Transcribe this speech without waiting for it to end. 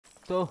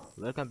So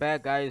welcome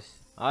back guys.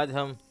 आज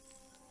हम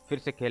फिर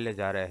से खेलने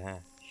जा रहे हैं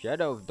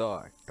shadow of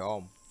the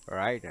Tom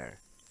rider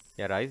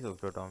या राइज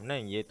ऑफ द टॉम।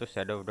 नहीं, ये तो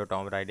shadow of the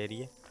Tom rider ही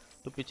है।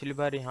 तो पिछली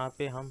बार यहाँ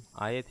पे हम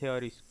आए थे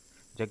और इस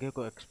जगह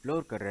को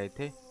एक्सप्लोर कर रहे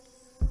थे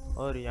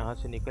और यहाँ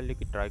से निकलने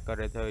की ट्राई कर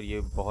रहे थे। और ये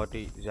बहुत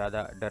ही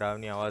ज़्यादा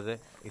डरावनी आवाज़ है।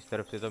 इस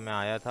तरफ से तो मैं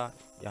आया था,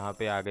 यहाँ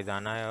पे आगे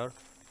जाना है और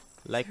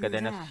लाइक कर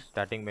देना।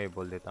 स्टार्टिंग में ही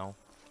बोल देता हूँ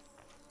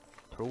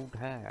थ्रूट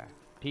है।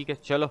 ठीक है,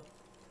 चलो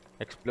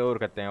एक्सप्लोर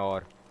करते हैं।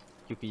 और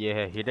क्योंकि ये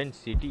है हिडन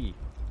सिटी,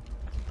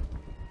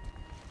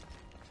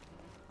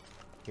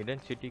 हिडन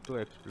सिटी को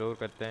एक्सप्लोर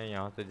करते हैं।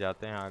 यहाँ से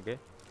जाते हैं आगे।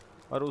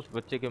 और उस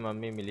बच्चे की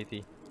मम्मी मिली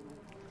थी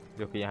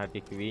जो कि यहाँ की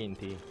क्वीन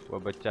थी। वो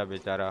बच्चा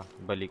बेचारा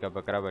बलि का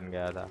बकरा बन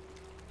गया था,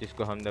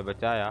 जिसको हमने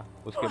बचाया।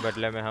 उसके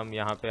बदले में हम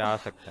यहाँ पे आ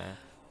सकते हैं।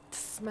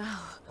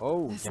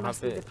 ओह, यहाँ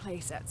पे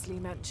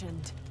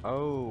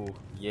ओह,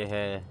 ये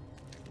है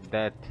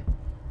डेथ।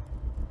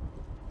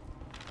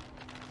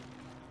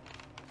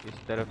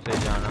 इस तरफ से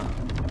जाना।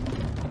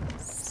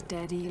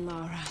 Steady,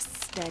 Laura,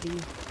 steady.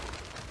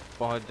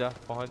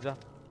 पहुंच जा।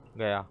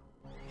 गया।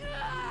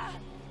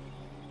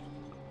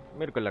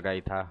 मेरे को लगा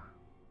ही था।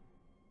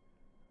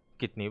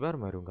 कितनी बार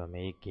मरूंगा मैं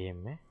एक गेम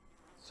में?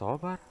 100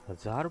 बार,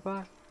 1000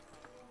 बार,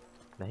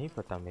 नहीं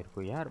पता मेरे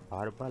को यार।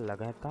 बार बार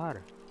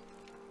लगातार।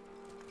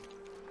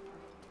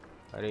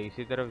 अरे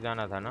इसी तरफ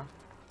जाना था ना?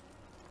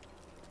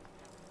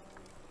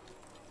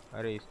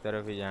 अरे इस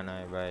तरफ ही जाना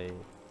है भाई।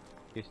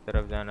 किस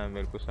तरफ जाना है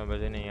मेरे को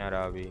समझ नहीं आ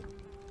रहा। अभी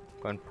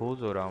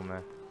कंफ्यूज हो रहा हूँ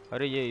मैं।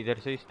 अरे ये इधर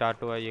से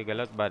स्टार्ट हुआ, ये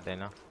गलत बात है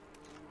ना?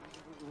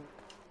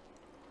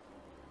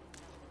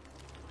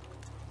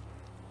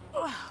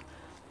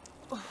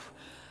 The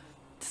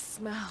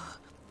smell.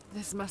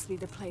 This must be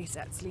the place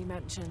Etsley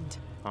mentioned.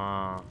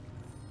 हाँ,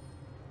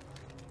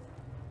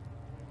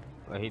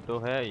 वही तो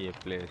है ये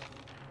प्लेस।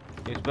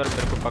 इस पर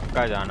मेरे को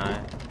पक्का जाना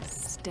है।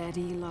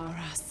 Steady,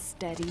 Laura,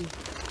 steady.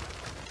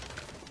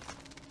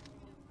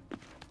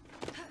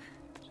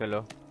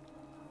 चलो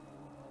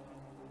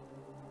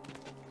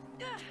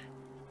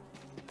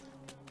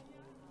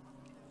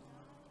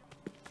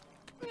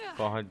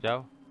पहुंच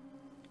जाओ।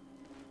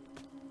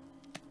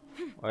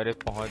 अरे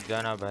पहुंच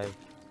जाना भाई।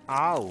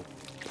 आओ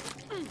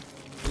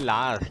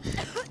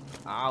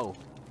लास्ट। आओ,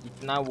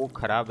 इतना वो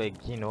खराब है,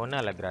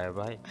 घिनौना लग रहा है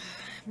भाई।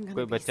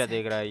 कोई बच्चा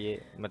देख रहा है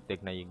ये मत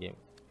देखना। ये गेम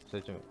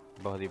सच में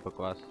बहुत ही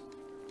बकवास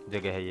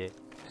जगह है। ये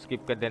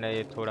स्किप कर देना।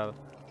 ये थोड़ा,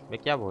 मैं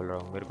क्या बोल रहा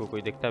हूँ, मेरे को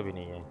कोई दिखता भी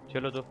नहीं है।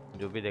 चलो तो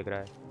जो भी देख रहा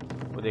है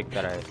वो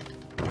देखता रहे,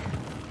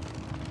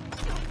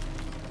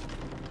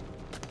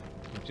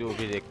 जो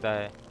भी देखता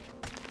है।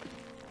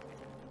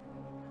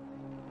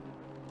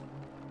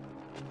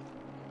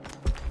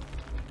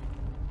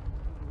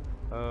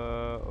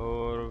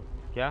 और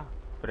क्या,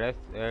 प्रेस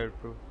एयर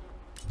टू।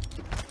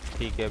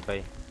 ठीक है भाई,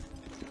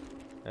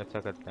 ऐसा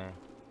करते हैं।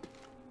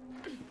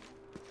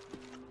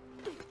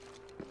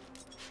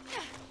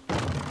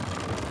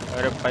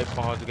 अरे भाई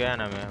पहुंच गया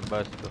ना मैं,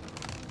 बस तो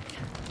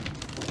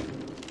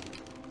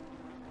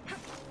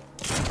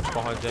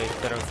पहुंच जाए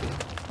इस तरफ से।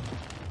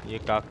 ये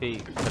काफ़ी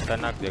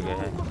खतरनाक जगह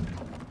है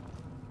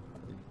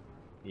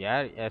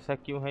यार। ऐसा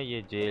क्यों है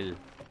ये?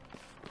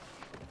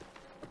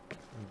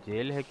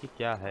 जेल है कि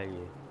क्या है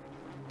ये?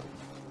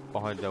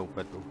 पहुंच जाओ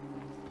ऊपर तू।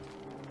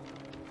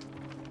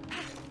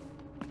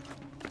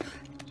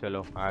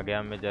 चलो आ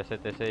गया मैं जैसे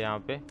तैसे यहाँ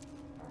पे।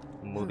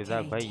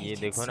 मुर्दा भाई ये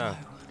देखो ना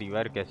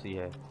दीवार कैसी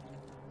है।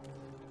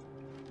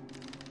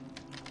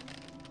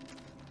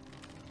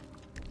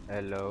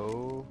 हेलो,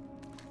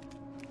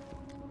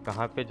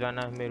 कहाँ पे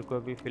जाना है मेरे को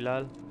अभी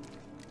फिलहाल?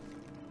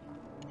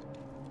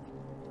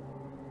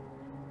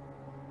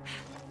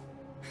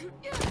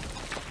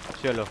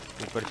 चलो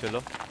ऊपर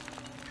चलो।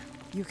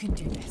 You can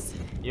do this.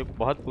 ये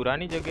बहुत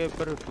पुरानी जगह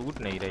पर टूट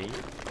नहीं रही।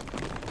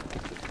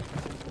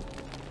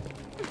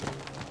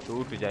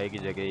 टूट जाएगी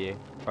जगह ये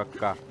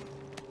पक्का।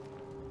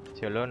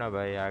 चलो ना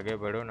भाई आगे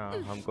बढ़ो ना।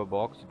 हमको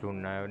बॉक्स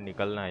ढूंढना है और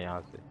निकलना है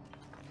यहाँ से।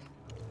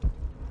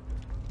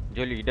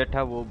 जो लीडर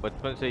था वो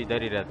बचपन से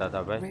इधर ही रहता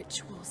था भाई।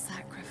 Ritual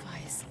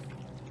sacrifice.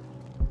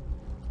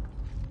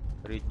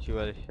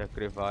 Ritual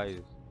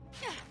sacrifice.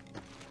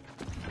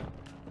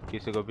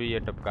 किसी को भी ये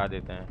टपका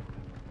देते हैं।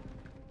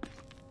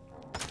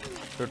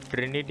 तो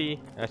ट्रिनिटी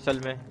असल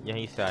में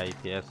यहीं से आई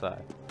थी, ऐसा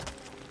है।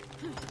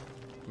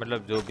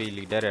 मतलब जो भी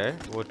लीडर है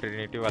वो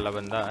ट्रिनिटी वाला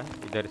बंदा है,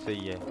 इधर से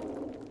ही है।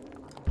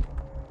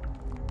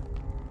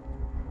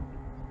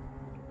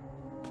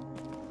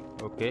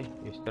 ओके,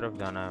 इस तरफ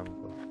जाना है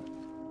हमको।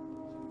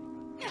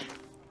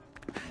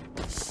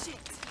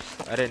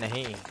 अरे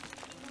नहीं,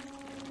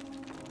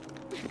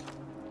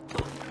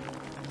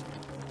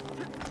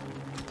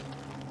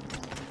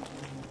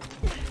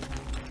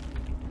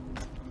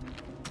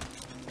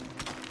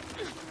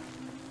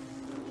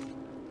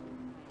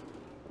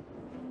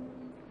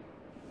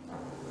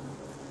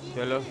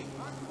 चलो।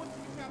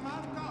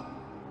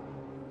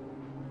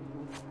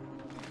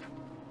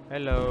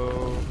 हेलो।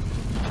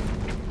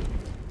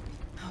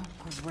 Oh,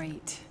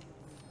 great.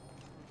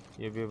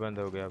 ये भी बंद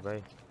हो गया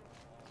भाई।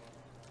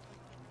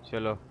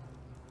 चलो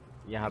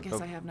यहाँ I पे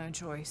guess I have no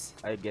choice.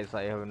 I guess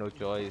I have no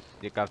choice.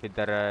 ये काफ़ी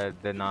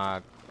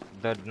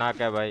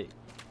दर्दनाक है भाई।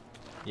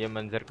 ये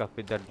मंजर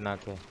काफ़ी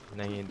दर्दनाक है,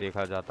 नहीं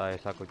देखा जाता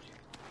ऐसा कुछ।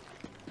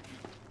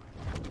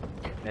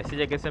 ऐसी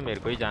जगह से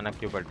मेरे को ही जाना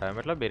क्यों पड़ता है,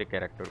 मतलब मेरे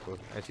कैरेक्टर को।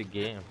 ऐसी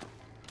गेम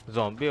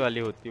ज़ॉम्बी वाली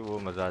होती वो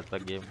मज़ा आता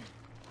गेम।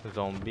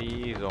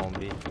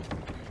 ज़ॉम्बी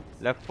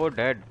लेफ्ट 4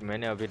 डेड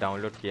मैंने अभी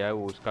डाउनलोड किया है,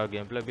 वो उसका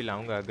गेम प्ले भी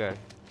लाऊंगा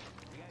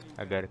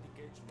अगर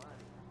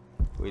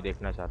कोई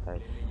देखना चाहता है।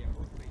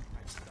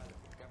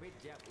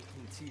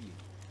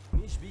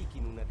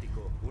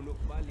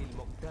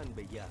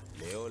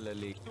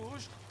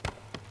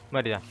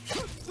 मर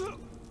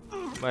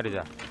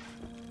जा।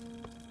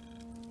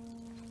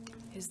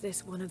 Is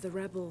this one of the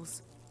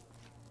rebels?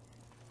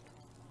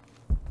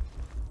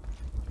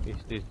 Is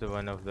this the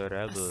one of the A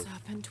rebels?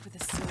 serpent with a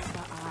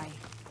silver eye.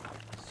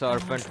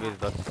 Serpent with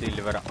the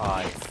silver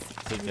eye।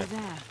 ठीक Through है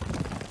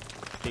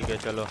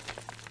there. चलो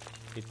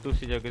इतनी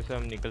सी जगह से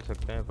हम निकल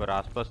सकते हैं, पर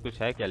आसपास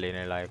कुछ है क्या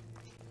लेने लायक?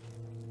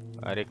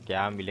 अरे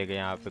क्या मिलेगा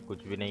यहाँ पे,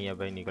 कुछ भी नहीं है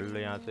भाई। निकल लो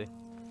यहाँ से,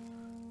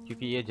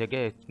 क्योंकि ये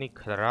जगह इतनी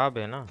खराब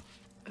है ना,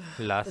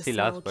 लाश ही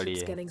लाश पड़ी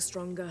है।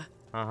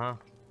 हाँ,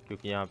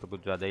 क्योंकि यहाँ पे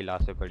कुछ ज़्यादा ही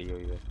लाशें पड़ी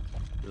हुई है।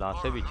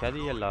 लाशें बिछा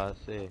दी है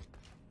लाशें।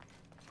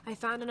 I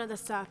found another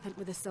serpent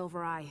with a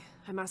silver eye.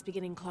 I must be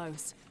getting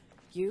close.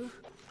 You?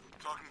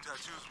 Talking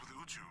tattoos with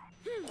Uchu.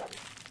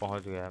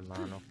 पहुँच गया है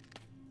मानो।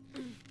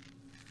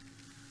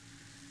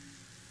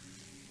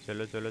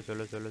 चलो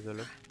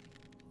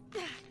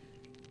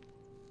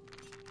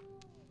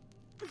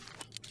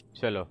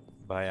चलो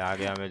भाई, आ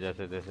गया मैं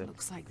जैसे तैसे।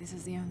 Looks like this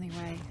is the only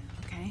way.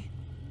 Okay.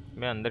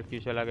 मैं अंदर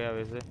क्यों चला गया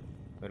वैसे,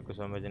 मेरे को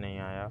समझ नहीं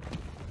आया।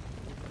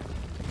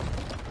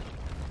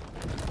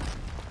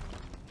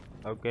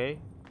 Okay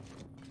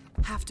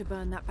Have to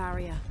burn that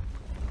barrier.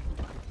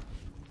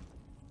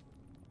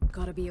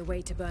 Gotta be a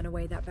way to burn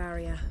away that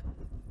barrier.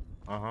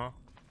 हाँ,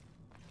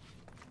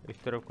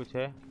 इस तरफ कुछ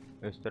है,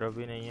 इस तरफ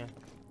भी नहीं है।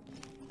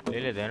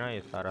 ले देना ये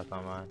सारा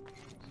सामान,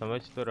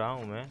 समझ तो रहा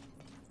हूँ मैं,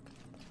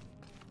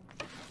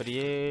 पर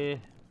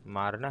ये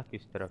मारना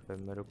किस तरफ है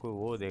मेरे को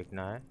वो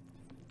देखना है।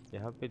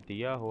 यहाँ पे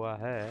दिया हुआ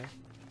है।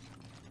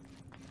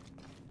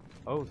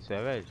 ओह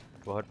सैवेज,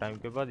 बहुत टाइम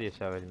के बाद ये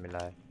सैवेज मिला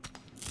है।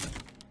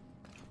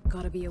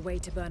 Gotta be a way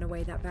to burn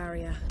away that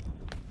barrier.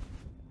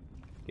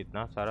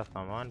 कितना सारा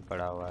सामान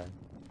पड़ा हुआ है।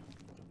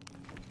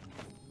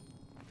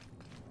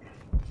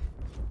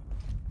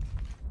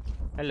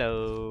 हेलो,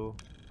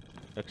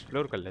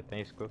 एक्सप्लोर कर लेते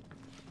हैं इसको।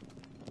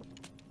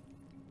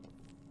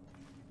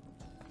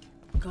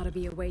 Gotta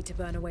be a way to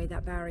burn away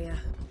that barrier.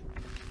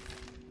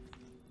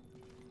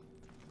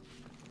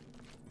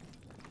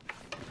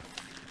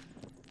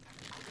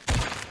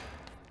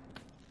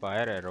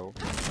 Fire arrow.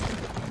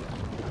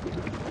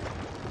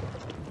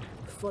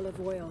 Full of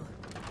oil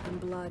and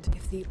blood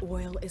if the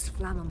oil is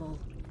flammable.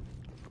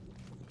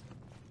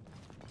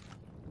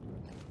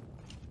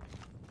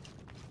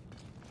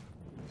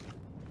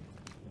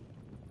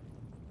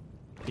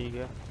 ठीक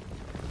है,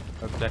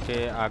 अब जाके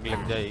आग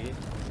लग जाएगी।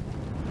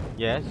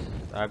 यस,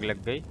 आग लग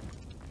गई।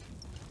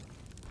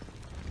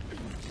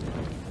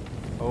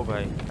 ओ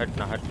भाई,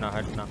 हटना।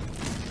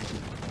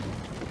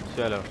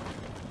 चलो,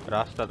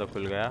 रास्ता तो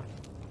खुल गया।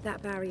 That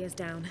barrier's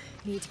down.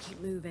 Need to keep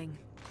moving.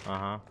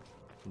 हाँ,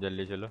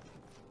 जल्दी चलो।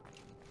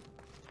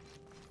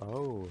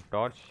 ओह,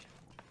 टॉर्च।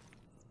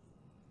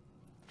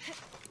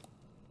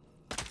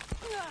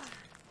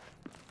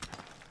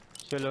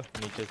 चलो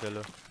नीचे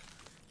चलो।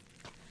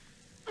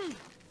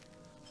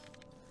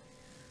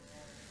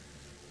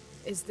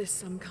 Is this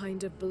some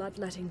kind of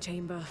bloodletting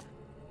chamber?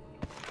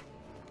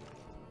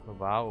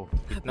 Wow,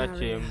 कितना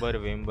चेम्बर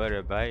वेम्बर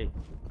है भाई।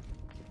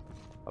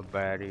 A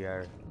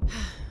barrier.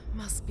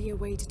 Must be a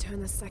way to turn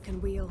the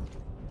second wheel.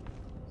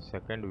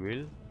 Second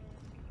wheel?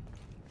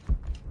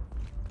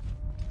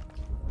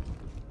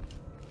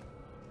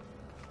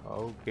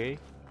 Okay.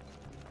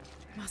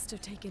 Must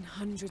have taken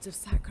hundreds of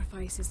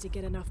sacrifices to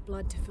get enough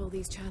blood to fill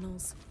these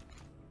channels.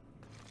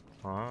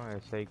 हाँ,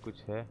 ऐसा ही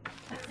कुछ है।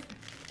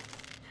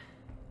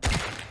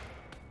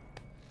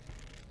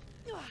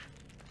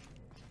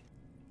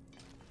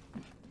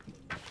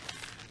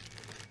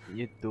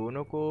 ये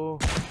दोनों को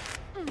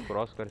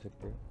क्रॉस कर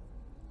सकते हैं।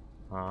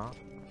 हाँ,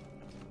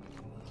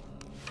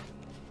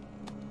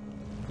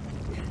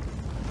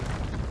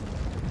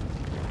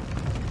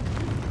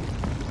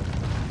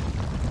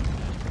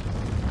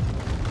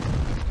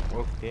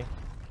 ओके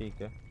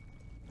ठीक है।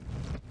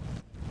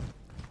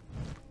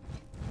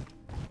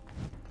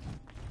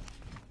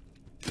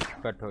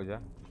 कट हो जा।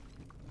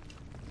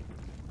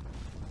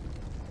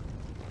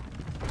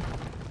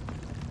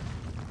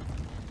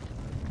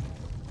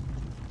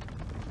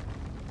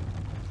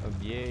 अब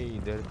ये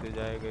इधर से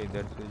जाएगा,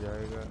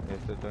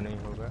 ऐसे तो नहीं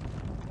होगा।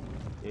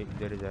 एक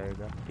इधर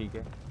जाएगा, ठीक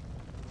है।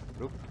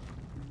 रुक,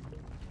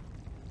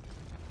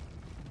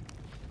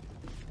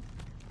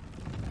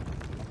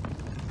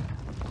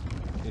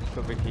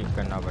 इसको भी ठीक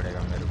करना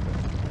पड़ेगा मेरे को।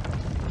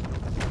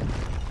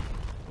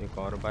 एक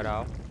और बार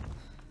आओ।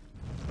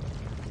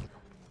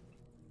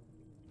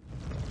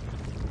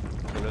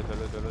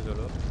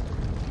 चलो।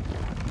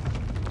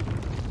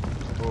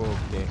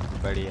 ओके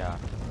बढ़िया।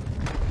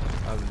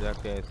 अब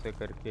जाके ऐसे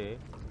करके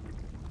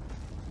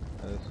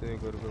उस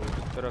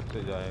तरफ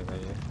से जाएगा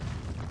ये।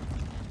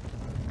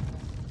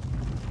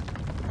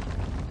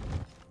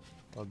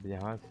 अब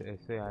यहाँ से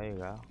ऐसे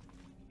आएगा,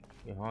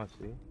 यहाँ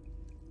से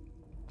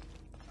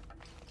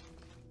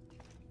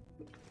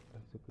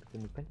ऐसे करके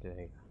निकल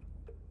जाएगा।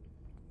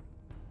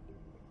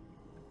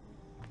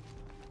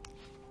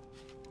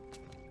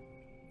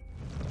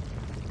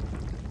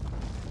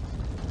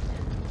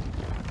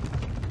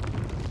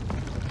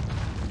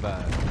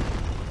 बस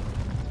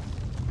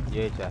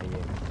ये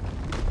चाहिए।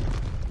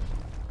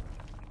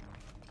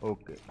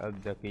 ओके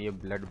अब जाके ये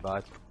ब्लड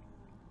बाथ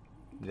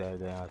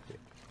जाएगा यहाँ से।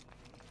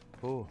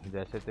 ओह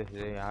जैसे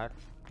तैसे यार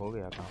हो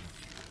गया काम।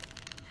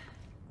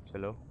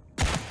 चलो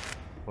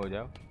हो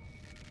जाओ।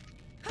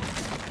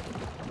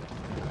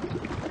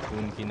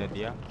 खून की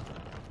नदियाँ।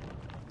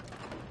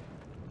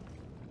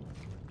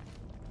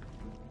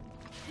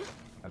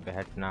 अब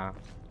हटना।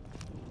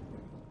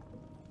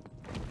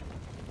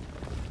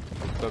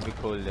 इसको भी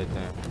खोल देते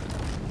हैं,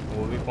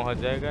 वो भी पहुंच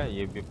जाएगा,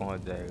 ये भी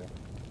पहुंच जाएगा।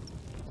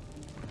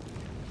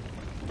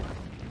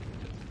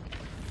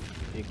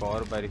 एक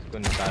और बार इसको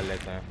निकाल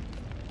लेते हैं।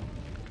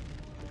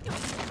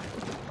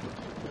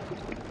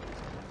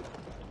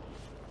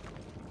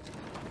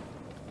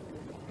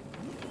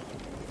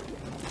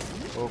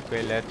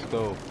 Okay let's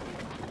go.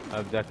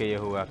 अब जाके ये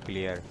हुआ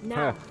clear.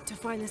 Now to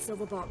find the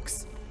silver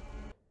box.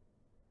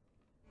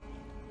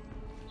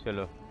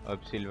 चलो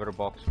अब सिल्वर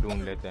बॉक्स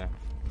ढूंढ लेते हैं।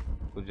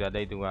 कुछ ज़्यादा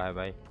ही धुआं है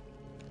भाई।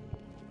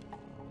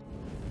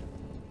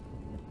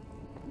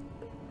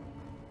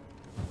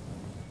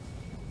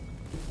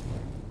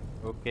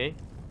 ओके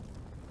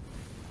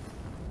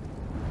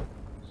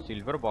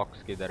सिल्वर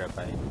बॉक्स किधर है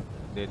भाई?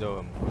 दे दो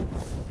हमको।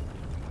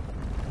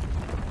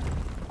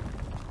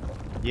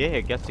 ये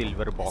है क्या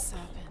silver box?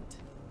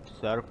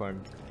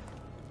 Serpent.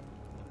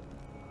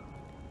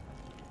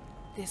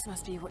 This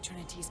must be what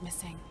Trinity's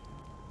missing.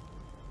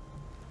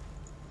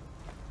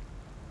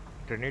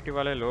 Trinity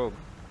वाले लोग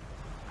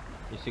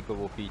इसी को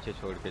वो पीछे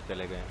छोड़ के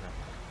चले गए हैं।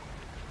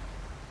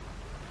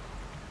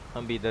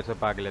 हम भी इधर से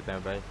भाग लेते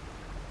हैं भाई।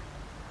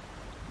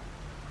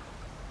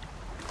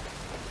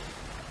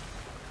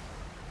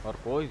 और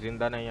कोई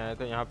जिंदा नहीं आया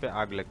तो यहाँ पे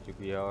आग लग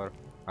चुकी है और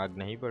आग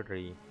नहीं बढ़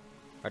रही,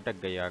 अटक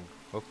गई आग।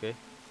 ओके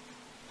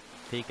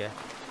ठीक है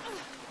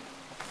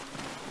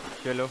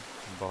चलो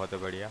बहुत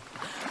बढ़िया।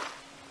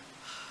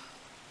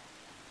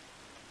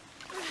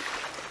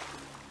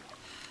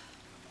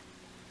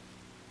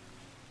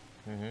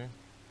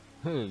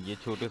 ये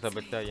छोटे सा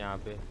बच्चा यहाँ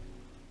पे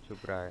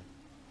छुप रहा है।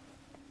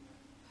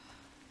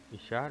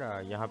 इशारा,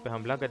 यहाँ पे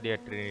हमला कर दिया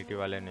ट्रिनिटी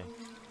वाले ने।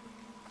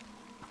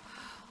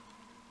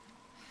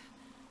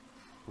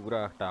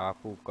 पूरा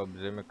टापू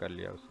कब्जे में कर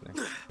लिया उसने।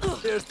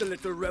 There's the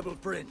little rebel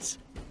prince.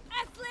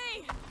 Ashley!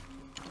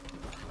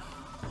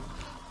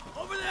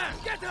 Over there,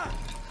 get her!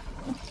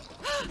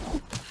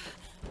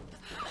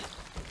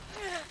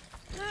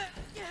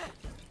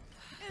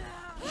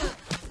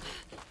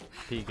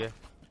 ठीक है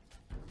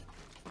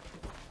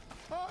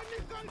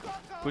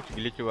कुछ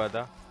ग्लिच हुआ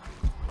था।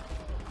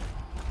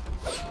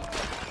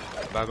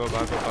 भागो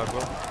भागो भागो।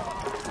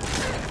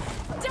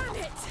 Damn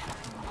it!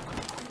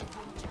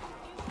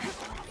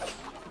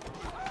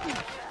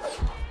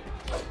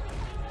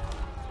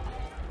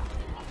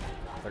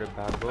 अरे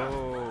भागो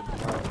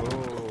भागो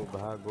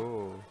भागो।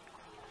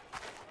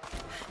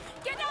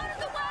 Get out of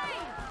the way!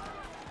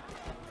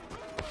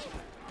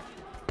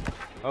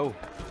 ओह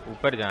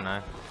ऊपर जाना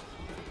है।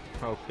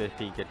 ओके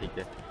ठीक है ठीक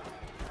है।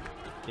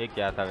 ये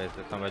क्या था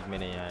वैसे समझ में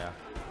नहीं आया।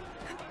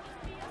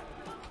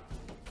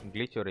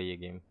 ग्लिच हो रही है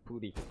गेम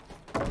पूरी।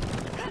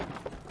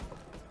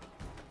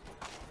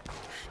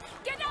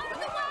 Get out of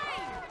the way!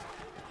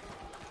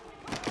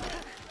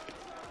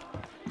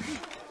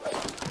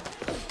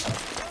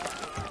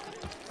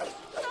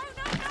 No,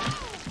 no, no!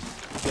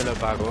 चलो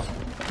भागो।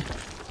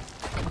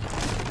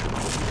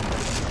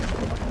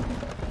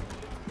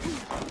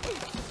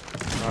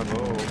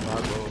 भागो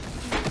भागो।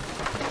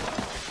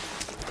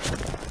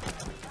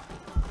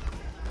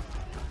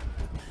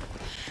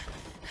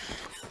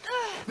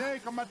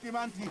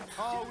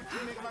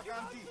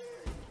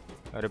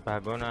 अरे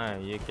भागो ना,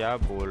 ये क्या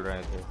बोल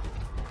रहे थे।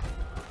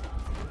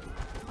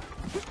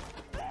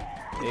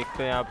 एक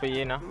तो यहाँ पे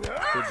ये ना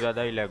कुछ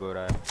ज़्यादा ही लैग हो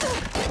रहा है।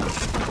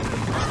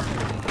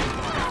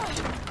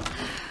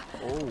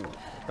 ओह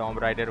टॉम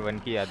राइडर 1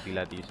 की याद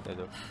दिला दी इसने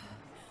तो।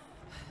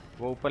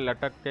 वो ऊपर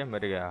लटक के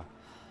मर गया।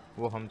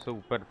 वो हमसे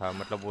ऊपर था,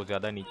 मतलब वो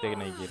ज़्यादा नीचे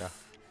नहीं गिरा।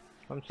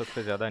 हम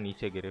सबसे ज़्यादा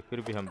नीचे गिरे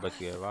फिर भी हम बच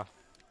गए। वाह।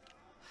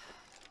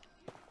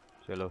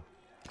 चलो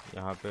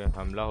यहाँ पे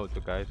हमला हो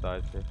चुका है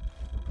शायद से।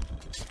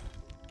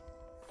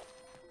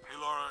 Hey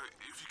Laura,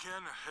 if you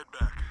can, head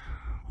back.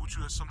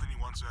 Uchu has something he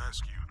wants to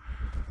ask you.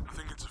 I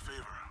think it's a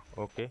favor.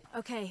 Okay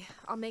Okay,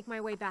 I'll make my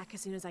way back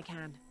as soon as I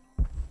can.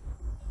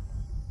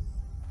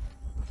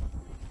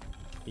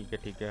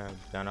 ठीक है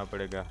जाना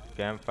पड़ेगा।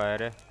 Camp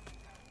fire है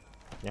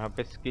यहाँ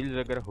पे।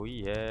 Skills अगर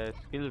हुई है,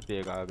 स्किल्स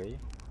एक आ गई।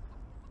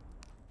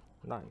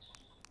 नाइस,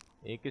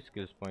 एक ही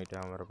स्किल्स पॉइंट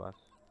है हमारे पास।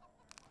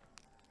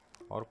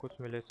 और कुछ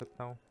मैं ले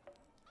सकता हूँ?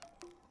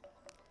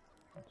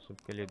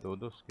 सबके लिए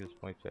 2-2 स्किल्स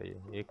पॉइंट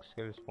चाहिए। एक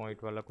स्किल्स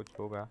पॉइंट वाला कुछ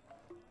होगा,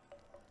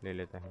 ले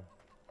लेते हैं।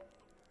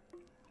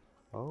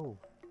 ओह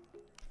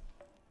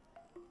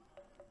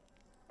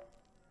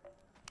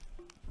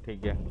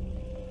ठीक है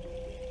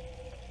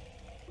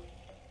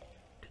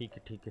ठीक है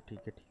ठीक है ठीक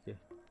है ठीक है,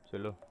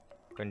 चलो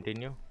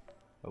कंटिन्यू।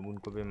 अब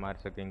उनको भी मार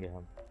सकेंगे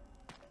हम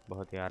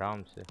बहुत ही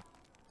आराम से।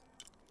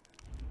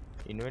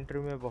 इन्वेंटरी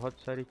में बहुत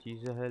सारी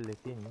चीज़ें हैं,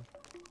 लेकिन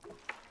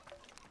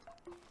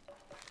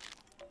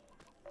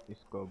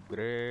इसको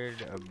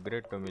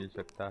अपग्रेड तो मिल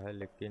सकता है,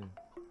 लेकिन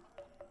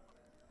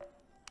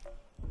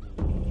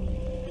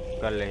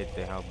कर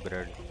लेते हैं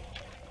अपग्रेड।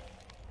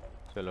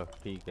 चलो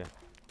ठीक है,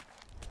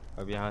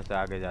 अब यहाँ से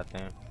आगे जाते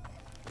हैं।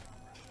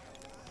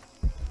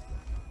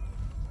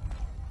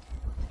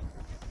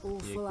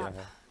 All ये full क्या up.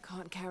 है?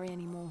 Can't carry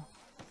any more.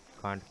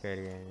 Can't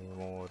carry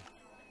anymore।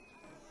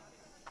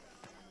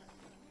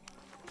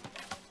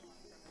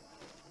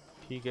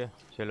 ठीक है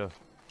चलो,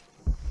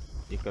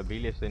 ये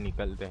कबीले से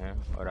निकलते हैं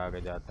और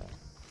आगे जाते हैं।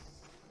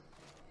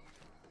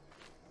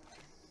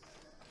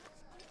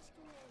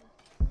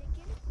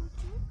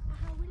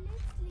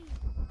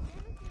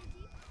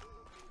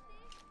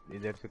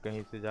 इधर से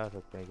कहीं से जा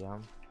सकते हैं क्या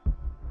हम?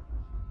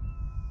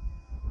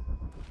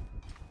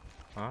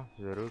 हाँ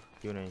ज़रूर,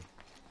 क्यों नहीं।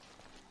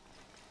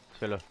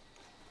 चलो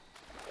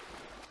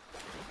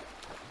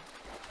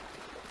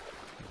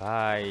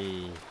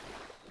भाई,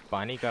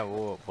 पानी का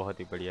वो बहुत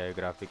ही बढ़िया है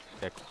ग्राफिक्स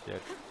टेक्सचर।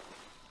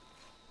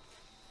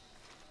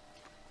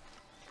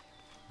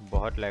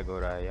 बहुत लैग हो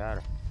रहा है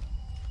यार।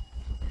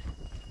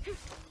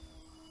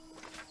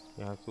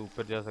 यहाँ से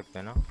ऊपर जा सकते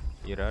हैं ना,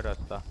 ये रहा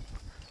रास्ता।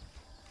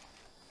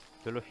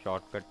 चलो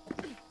शॉर्टकट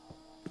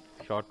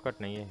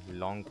नहीं है,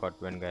 लॉन्ग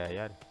कट बन गया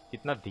यार।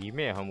 कितना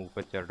धीमे हम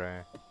ऊपर चल रहे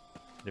हैं,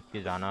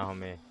 जबकि जाना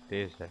हमें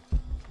तेज है।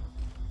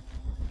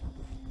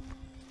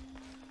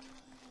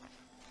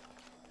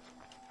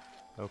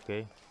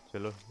 ओके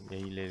चलो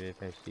यही ले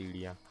लेते हैं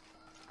सीढ़ियाँ।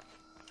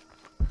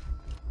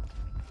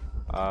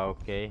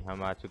 ओके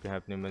हम आ चुके हैं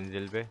अपनी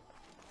मंजिल पे।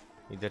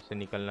 इधर से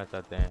निकलना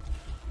चाहते हैं,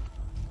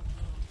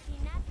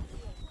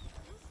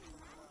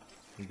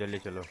 जल्दी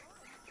चलो।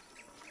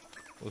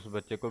 उस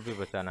बच्चे को भी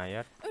बचाना है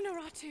यार।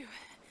 Unuratu!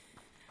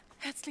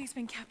 Hetzley's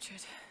been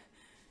captured.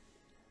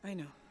 I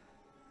know.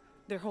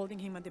 They're holding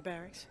him at the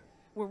barracks.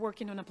 We're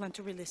working on a plan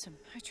to release him.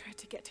 I tried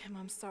to get to him,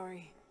 I'm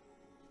sorry.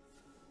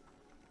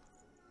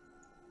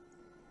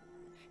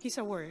 He's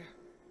a warrior.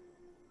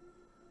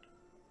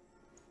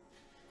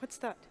 What's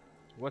that?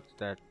 What's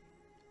that?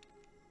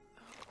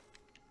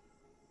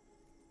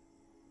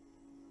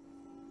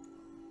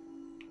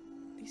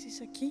 This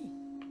is a key.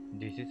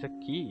 This is a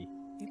key.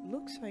 It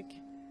looks like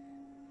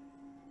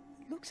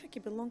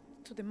it belonged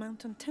to the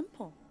mountain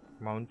temple.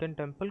 Mountain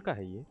temple का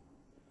है ये?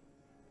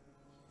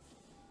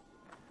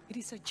 It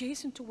is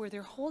adjacent to where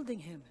they're holding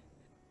him.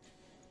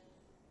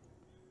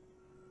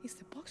 Is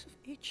the box of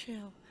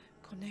HL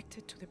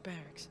connected to the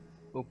barracks?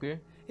 Okay.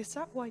 Is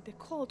that why the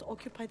cult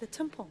occupy the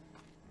temple?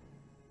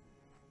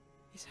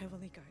 It's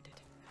heavily guarded.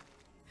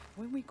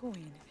 When we go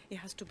in, it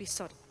has to be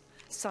subtle,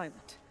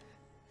 silent.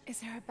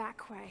 Is there a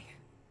back way?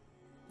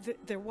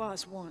 There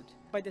was one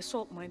by the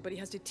salt mine, but it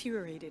has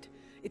deteriorated.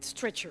 It's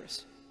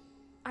treacherous.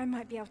 I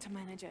might be able to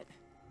manage it.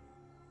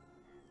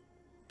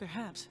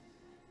 Perhaps.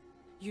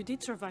 You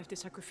did survive the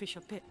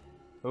sacrificial pit.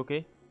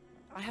 Okay.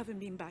 I haven't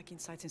been back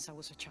inside since I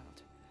was a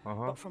child.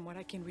 Uh-huh. But from what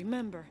I can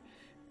remember,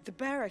 the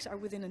barracks are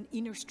within an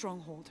inner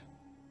stronghold.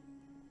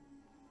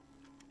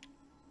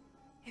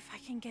 If I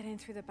can get in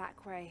through the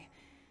back way,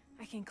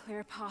 I can clear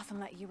a path and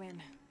let you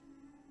in.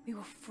 We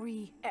will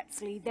free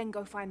Etzley, then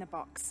go find the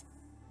box.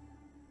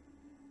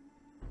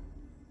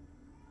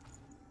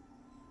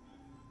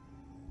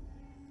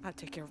 I'll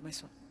take care of my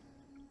son.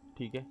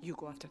 ठीक है। You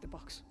go after the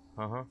box.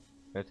 हाँ हाँ,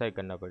 ऐसा ही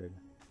करना पड़ेगा।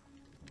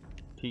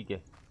 ठीक है,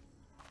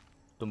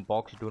 तुम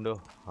बॉक्स ढूंढो,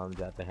 हम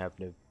जाते हैं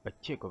अपने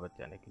बच्चे को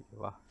बचाने के लिए।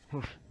 वाह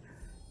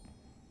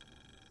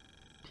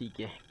ठीक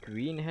है,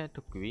 क्वीन है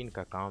तो क्वीन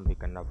का काम भी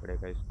करना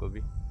पड़ेगा इसको भी।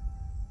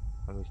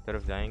 हम इस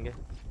तरफ जाएंगे।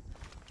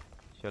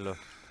 चलो। I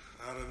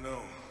don't know.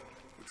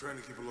 We're trying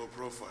to keep a low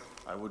profile.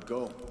 I would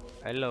go.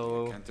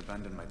 Hello. I can't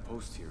abandon my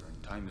post here,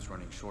 and time is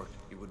running short.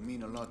 It would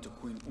mean a lot to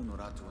Queen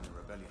Unuratu and the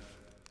rebellion.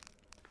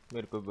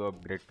 मेरे को भी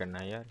upgrade करना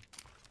है यार।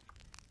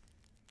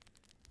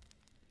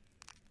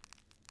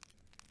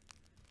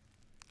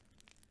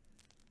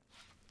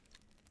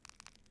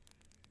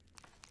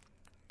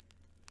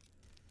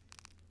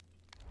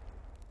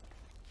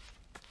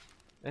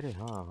 अरे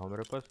हाँ,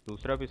 हमारे पास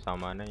दूसरा भी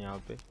सामान है यहाँ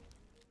पे,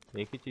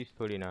 एक ही चीज़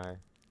थोड़ी ना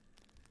है।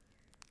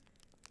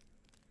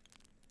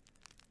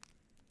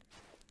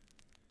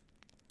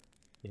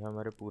 ये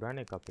हमारे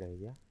पुराने कपड़े हैं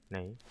क्या?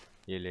 नहीं,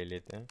 ये ले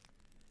लेते हैं।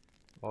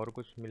 और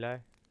कुछ मिला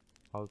है?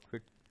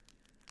 आउटफिट।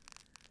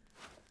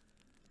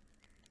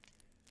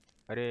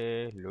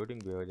 अरे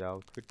लोडिंग भी हो जाए।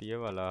 आउटफिट ये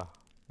वाला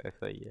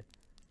ऐसा ही है।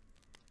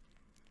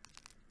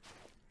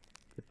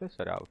 कितने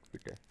सारे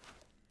आउटफिट है,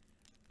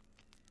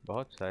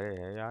 बहुत सारे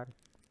हैं यार,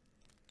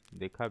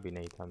 देखा भी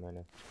नहीं था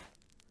मैंने।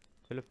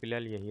 चलो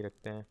फिलहाल यही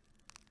रखते हैं।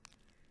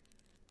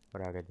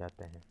 और आगे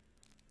जाते हैं।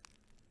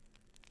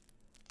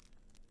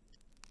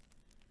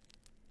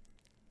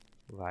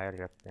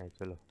 वायर रखते हैं,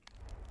 चलो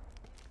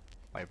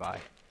बाय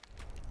बाय,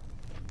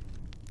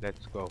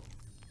 लेट्स गो।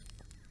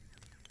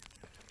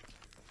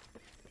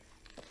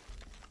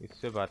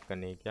 इससे बात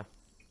करनी है क्या?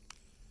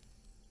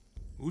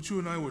 Uchu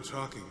and I were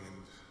talking,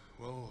 and,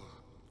 well,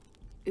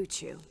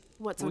 Uchu,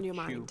 what's on your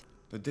mind?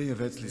 The day of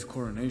Etzli's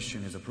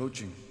coronation is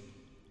approaching.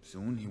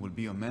 Soon he will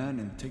be a man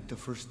and take the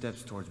first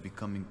steps towards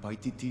becoming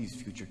Paititi's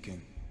future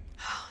king.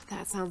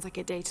 That sounds like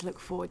a day to look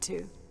forward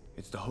to.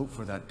 It's the hope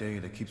for that day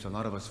that keeps a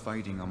lot of us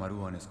fighting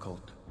Amaru and his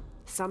cult.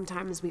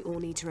 Sometimes we all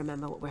need to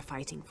remember what we're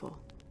fighting for.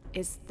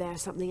 Is there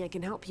something I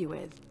can help you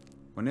with?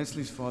 When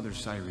Etzli's father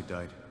Sairi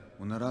died,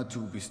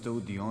 Unaratu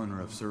bestowed the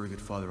honor of surrogate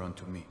father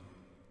onto me.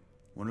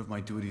 One of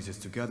my duties is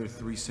to gather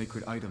 3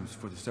 sacred items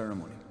for the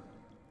ceremony.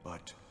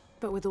 But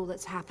with all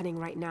that's happening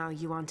right now,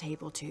 you aren't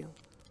able to.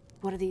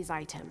 What are these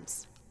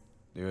items?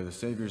 They are the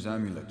Savior's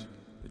amulet,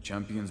 the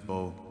champion's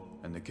bow,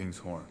 and the king's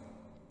horn.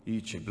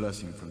 Each a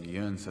blessing from the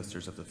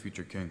ancestors of the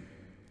future king.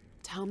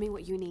 Tell me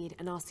what you need,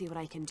 and I'll see what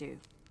I can do.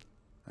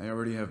 I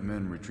already have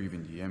men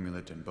retrieving the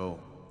amulet and bow,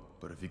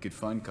 but if you could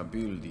find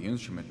Kabil, the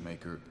instrument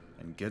maker,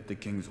 and get the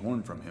king's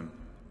horn from him,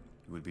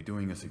 you would be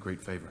doing us a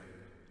great favor.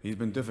 He's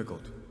been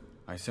difficult.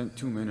 I sent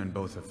 2 men and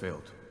both have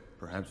failed.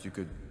 Perhaps you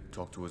could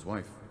talk to his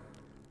wife.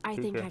 I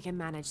think I can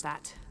manage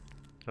that.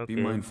 Okay.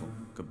 Be mindful.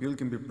 Kabil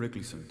can be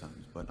prickly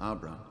sometimes, but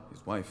Abra,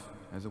 his wife,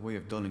 has a way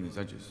of dulling his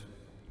edges.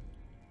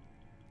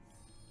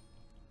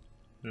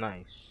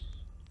 Nice.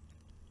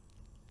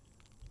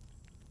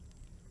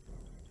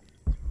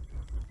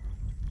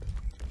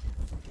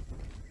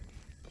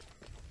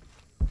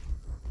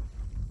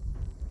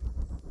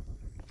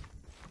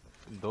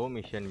 दो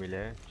mission मिले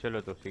हैं,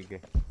 चलो तो ठीक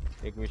है।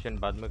 एक mission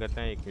बाद में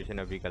करते हैं, एक मिशन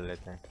अभी कर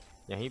लेते हैं।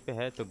 यहीं पे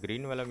है तो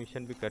ग्रीन वाला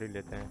मिशन भी कर ही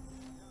लेते हैं।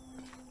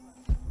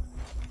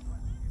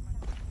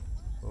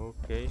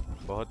 ओके,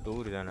 बहुत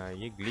दूर जाना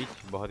है। ये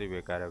ग्लिच बहुत ही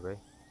बेकार है भाई।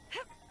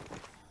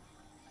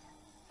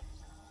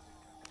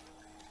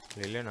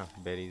 ले लेना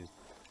बेरीज।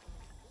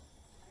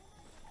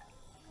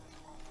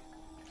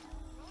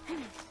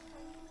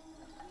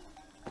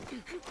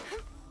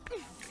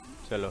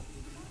 चलो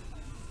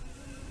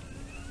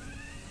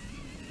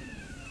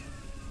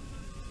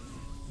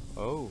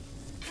ओह,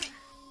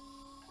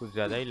 कुछ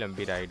ज़्यादा ही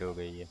लंबी राइड हो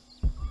गई है।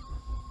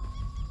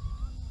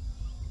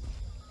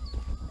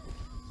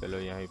 चलो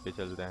यहीं पे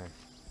चलते हैं।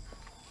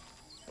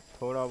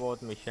 थोड़ा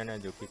बहुत मिशन है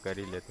जो कि कर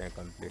ही लेते हैं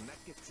कंप्लीट।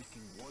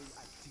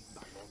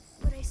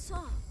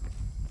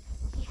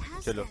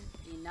 चलो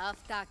Enough,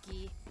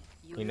 Taki.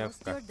 You Enough,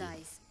 lost your Taki.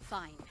 dice.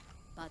 Fine.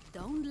 But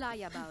don't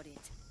lie about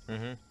it.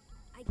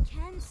 I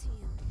can see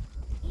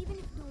you, even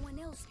if no one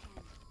else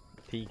can.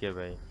 ठीक है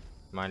भाई,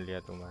 मान लिया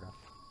तुम्हारा।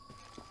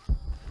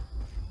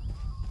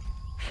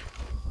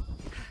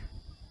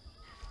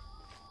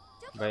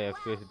 भाई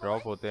FPS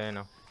ड्रॉप होते हैं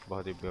ना,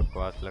 बहुत ही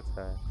बकवास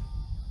लगता है।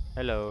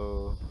 हेलो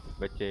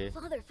बच्चे।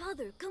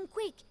 Father, come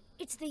quick!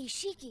 It's the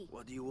Ishiki.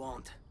 What do you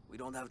want? We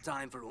don't have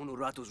time for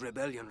Unuratu's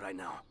rebellion right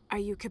now. Are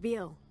you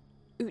Kabil?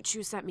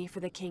 Uchu sent me for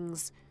the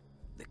king's...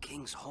 The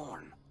king's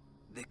horn?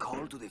 The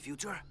call to the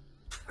future?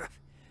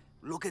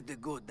 Look at the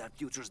good that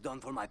future's done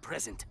for my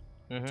present.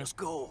 Just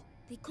go.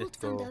 The cult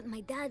found out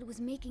my dad was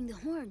making the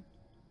horn.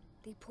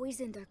 They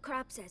poisoned our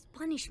crops as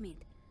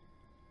punishment.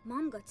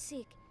 Mom got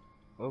sick.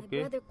 Okay.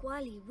 My brother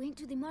Kwali went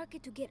to the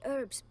market to get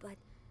herbs, but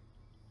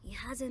he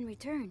hasn't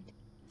returned.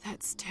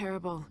 That's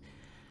terrible.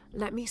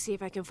 Let me see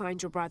if I can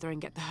find your brother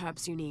and get the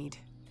herbs you need.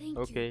 Thank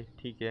you. Okay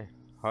ठीक है।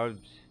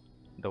 Herbs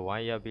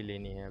दवाइयाँ भी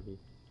लेनी है अभी।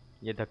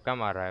 ये धक्का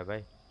मार रहा है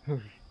भाई।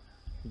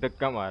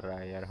 धक्का मार रहा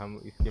है यार, हम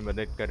इसकी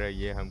मदद कर रहे हैं,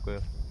 ये हमको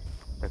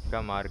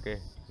धक्का मार के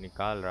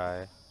निकाल रहा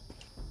है।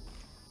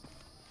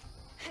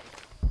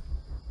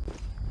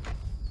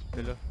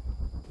 चलो,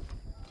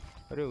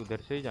 अरे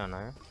उधर से ही जाना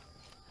है।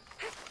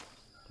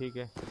 ठीक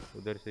है,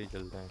 उधर से ही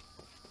चलते हैं।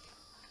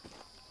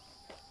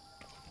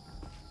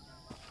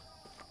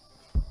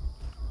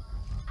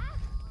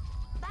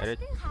 अरे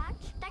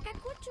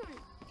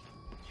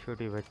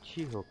छोटी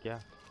बच्ची हो क्या?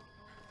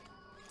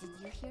 Did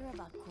you hear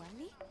about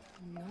Kwali?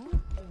 No?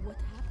 What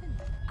happened?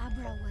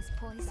 Abra was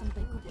poisoned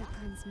by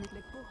Kukulkan's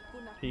milk.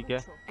 ठीक है।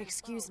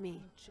 Excuse me.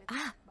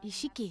 Ah,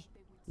 Ishiki.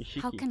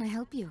 Ishiki. How can I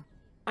help you?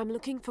 I'm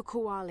looking for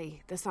Kuwali,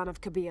 the son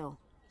of Kabil.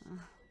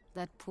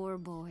 That poor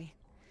boy.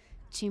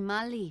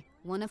 Chimali,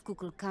 one of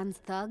Kukulkan's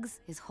thugs,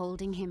 is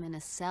holding him in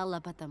a cell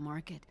up at the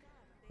market,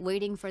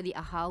 waiting for the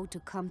Ahau to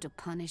come to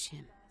punish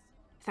him.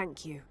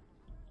 Thank you.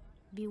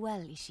 Be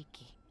well,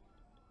 Ishiki.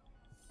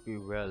 Be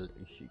well,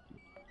 Ishiki.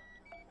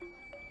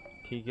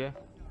 ठीक है,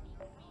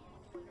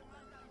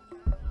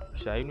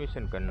 शाही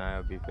mission करना है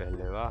अभी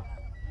पहले। वाह,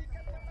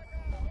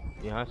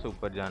 यहाँ से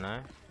ऊपर जाना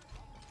है।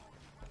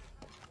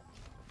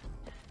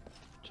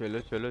 चलो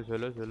चलो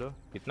चलो चलो,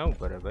 कितना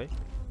ऊपर है भाई?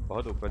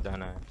 बहुत ऊपर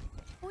जाना है।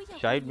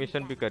 शाइड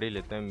मिशन भी कर ही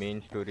लेते हैं, मेन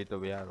स्टोरी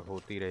तो यार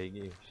होती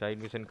रहेगी।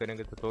 शाइड मिशन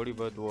करेंगे तो थोड़ी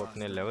बहुत वो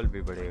अपने लेवल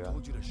भी बढ़ेगा।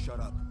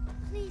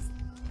 Please,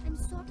 I'm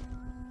sorry.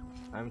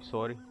 I'm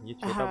sorry, ये A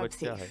छोटा herb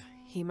बच्चा है। thief.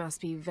 He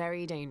must be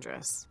very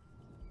dangerous.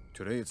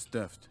 Today it's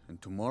theft,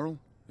 and tomorrow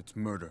it's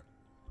murder.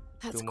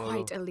 That's Tomorrow.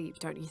 quite a leap,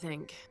 don't you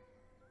think?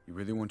 You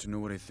really want to know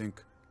what I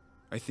think?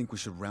 I think we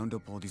should round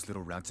up all these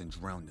little rats and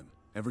drown them.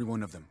 Every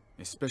one of them,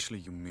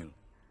 especially Yumil.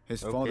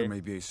 His father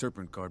may be a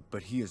serpent guard,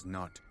 but he is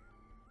not.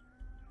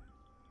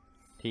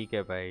 ठीक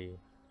है भाई.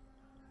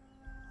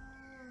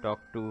 Talk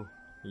to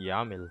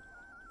Yamil.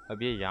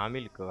 अब ये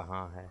यामिल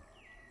कहाँ है?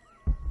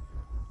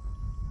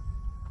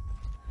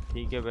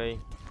 ठीक है भाई.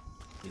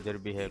 इधर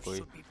भी है कोई.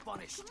 Come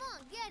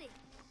on, get it.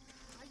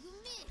 You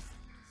missed.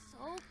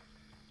 So?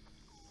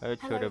 अरे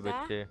छोटे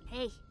बच्चे.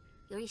 Hey,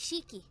 you're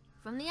Ishiki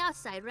from the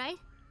outside, right?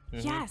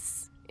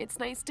 Yes. It's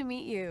nice to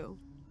meet you.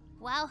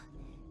 Well,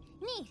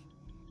 me.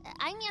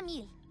 I'm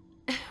Yamil.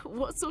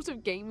 What sort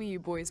of game are you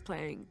boys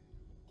playing?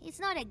 It's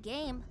not a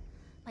game.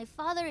 My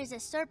father is a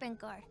serpent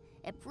guard,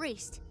 a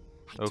priest.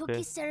 I took Okay.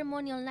 his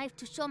ceremonial knife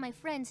to show my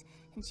friends,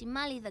 and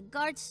Shimali the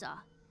guard saw.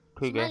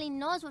 ठीक है. Shimali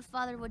knows what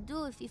father would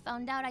do if he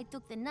found out I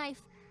took the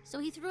knife, so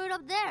he threw it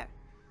up there.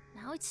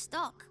 Now it's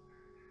stuck.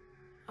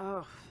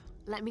 Oh,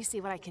 let me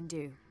see what I can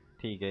do.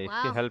 ठीक है. Wow,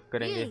 इसकी help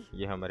करेंगे. really?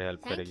 ये हमारे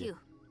help Thank करेगी. you.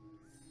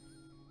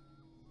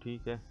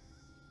 ठीक है.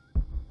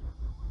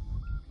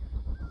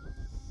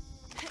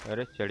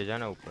 अरे चढ़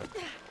जाना ऊपर.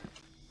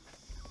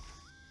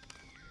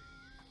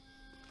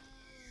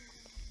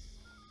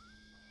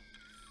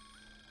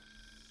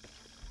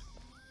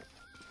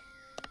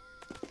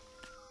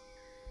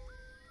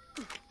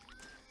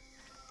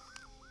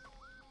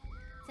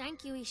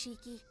 Thank you,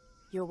 Ishiki.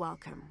 You're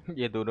welcome.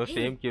 ये दोनों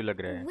सेम क्यों लग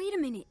रहे हैं? Wait a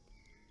minute.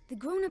 The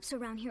grown-ups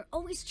around here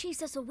always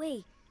chase us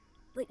away,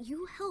 but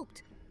you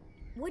helped.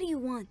 What do you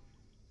want?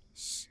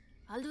 Shh.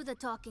 I'll do the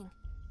talking.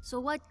 So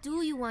what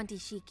do you want,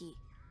 Ishiki?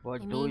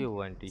 What I do mean, you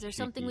want, Is there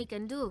something we Ishiki?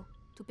 can do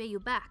to pay you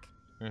back?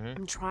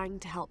 I'm trying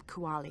to help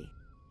Kuali.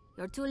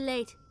 You're too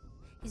late.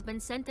 He's been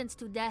sentenced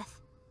to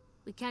death.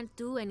 We can't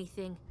do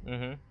anything.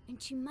 And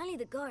Chimali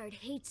the guard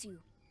hates you.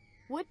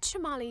 Would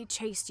Chimali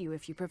chase you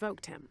if you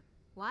provoked him?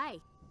 Why?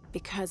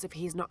 Because if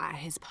he's not at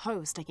his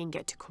post, I can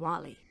get to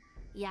Kuali.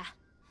 Yeah,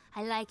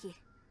 I like it.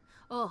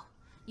 Oh,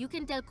 you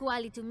can tell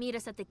Kuali to meet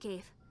us at the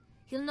cave.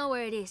 He'll know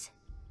where it is.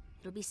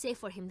 It'll be safe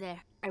for him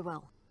there. I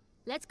will.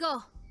 Let's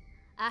go.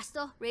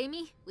 Asto,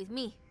 Raimi, with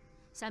me.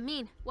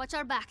 Samin, watch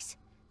our backs.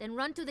 Then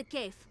run to the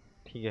cave.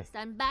 ठीक है.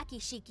 Stand back,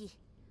 Ishiki.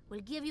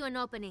 We'll give you an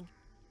opening.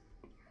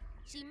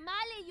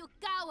 Shimali, you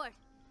coward!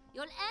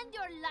 You'll end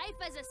your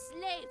life as a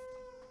slave.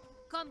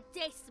 Come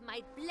taste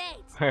my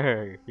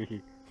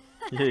blade.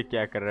 ये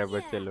क्या कर रहे हैं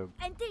बच्चे लोग?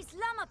 And taste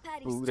llama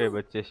patties पूरे too.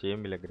 बच्चे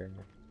सेम लग रहे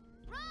हैं.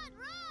 Run,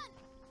 run!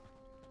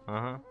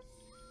 हाँ.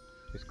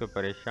 इसको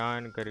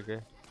परेशान करके.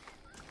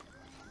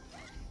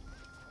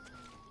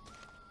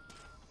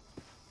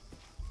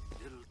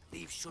 Little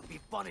thieves should be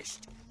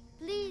punished.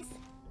 Please,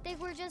 they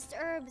were just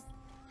herbs.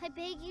 I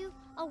beg you,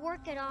 I'll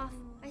work it off.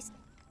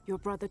 Your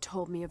brother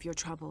told me of your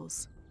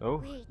troubles.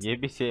 Oh, Wait, ये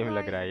भी सेम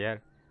लग रहा है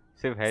यार.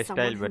 सिर्फ हेयर Someone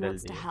स्टाइल who बदल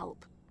wants to the.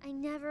 help. I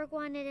never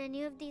wanted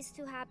any of these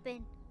to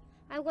happen.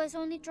 I was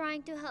only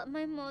trying to help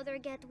my mother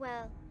get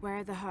well. Where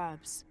are the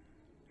herbs?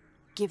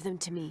 Give them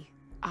to me.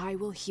 I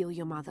will heal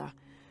your mother.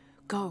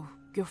 Go.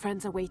 Your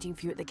friends are waiting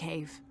for you at the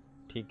cave.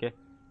 ठीक है.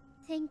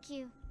 Thank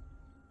you.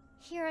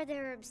 Here are the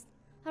herbs.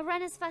 I'll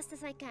run as fast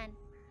as I can.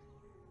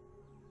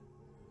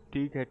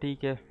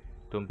 ठीक है.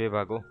 तुम भी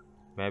भागो.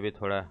 मैं भी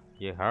थोड़ा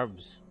ये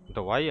हर्ब्स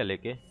दवाइयाँ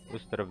लेके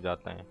उस तरफ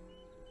जाता है.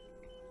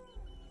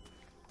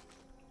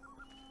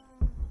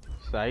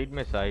 साइड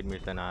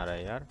मिशन आ रहा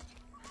है यार.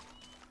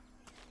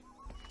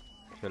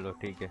 चलो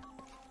ठीक है.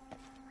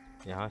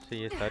 यहाँ से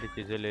ये सारी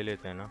चीज़ें ले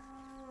लेते हैं ना.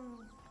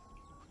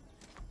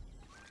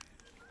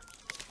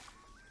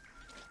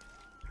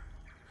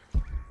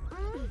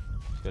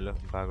 चलो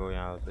भागो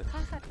यहाँ से.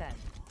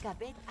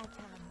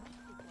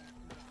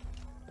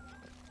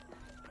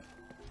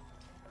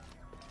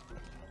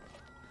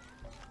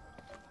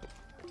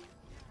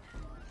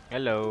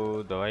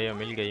 हेलो, दवाइयाँ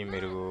मिल गई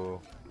मेरे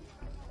को.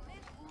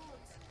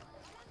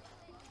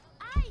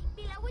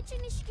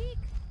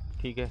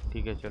 ठीक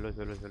है.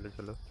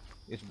 चलो.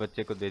 इस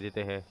बच्चे को दे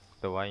देते हैं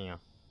दवाइयाँ.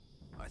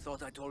 I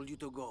thought I told you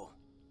to go.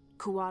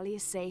 Kuali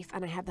is safe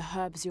and I have the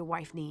herbs your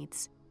wife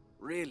needs.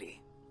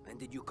 Really? And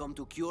did you come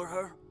to cure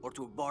her or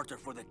to barter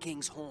for the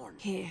king's horn?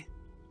 Here.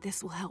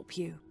 This will help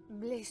you.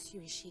 Bless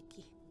you,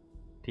 Ishiki.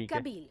 ठीक है.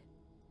 Kabil,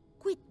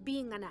 quit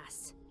being an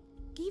ass.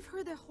 Give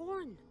her the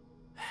horn.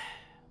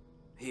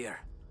 Here,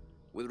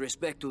 with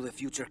respect to the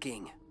future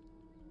king.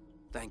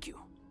 Thank you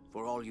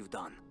for all you've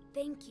done.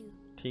 Thank you.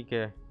 ठीक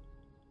है.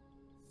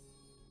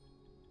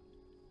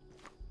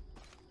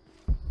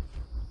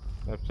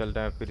 अब चलते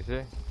हैं फिर से.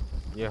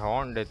 ये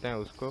हॉर्न देते हैं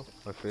उसको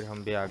और फिर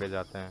हम भी आगे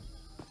जाते हैं.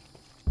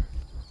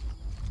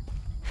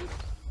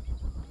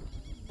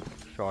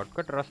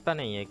 शॉर्टकट रास्ता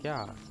नहीं है क्या?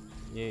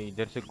 ये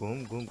इधर से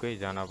घूम के ही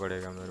जाना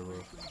पड़ेगा मेरे को,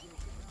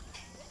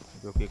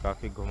 जो कि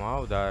काफ़ी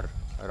घुमावदार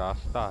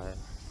रास्ता है.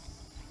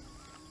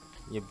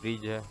 ये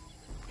ब्रिज है,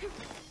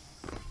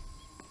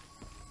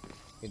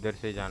 इधर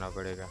से जाना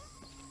पड़ेगा.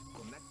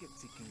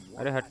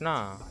 अरे हटना.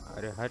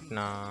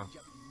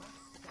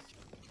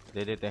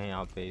 दे देते हैं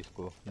यहाँ पे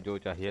इसको जो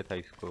चाहिए था,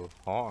 इसको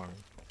हॉर्न.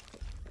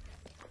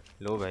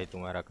 लो भाई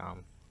तुम्हारा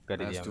काम कर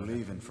Last दिया to मैंने।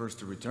 leave and first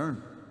to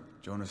return.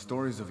 Jonah's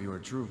stories of you are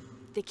true.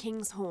 The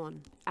king's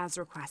horn, as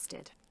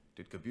requested.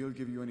 Did Kabil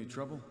give you any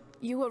trouble?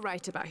 You were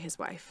right about his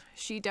wife.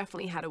 She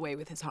definitely had a way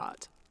with his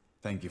heart.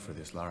 Thank you for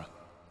this, Lara.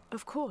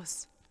 Of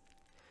course.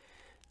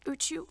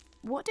 Uchu,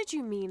 what did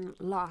you mean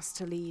last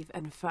to leave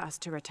and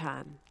first to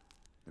return?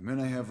 The men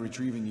I have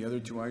retrieving the other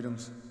 2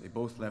 items, they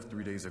both left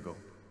 3 days ago.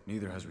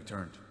 Neither has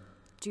returned.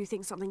 Do you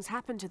think something's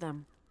happened to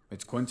them?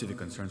 It's Quincy that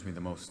concerns me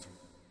the most.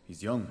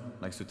 He's young,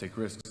 likes to take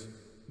risks.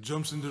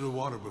 Jumps into the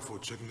water before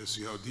checking to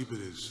see how deep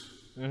it is.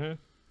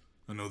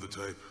 I know the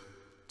type.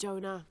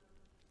 Jonah.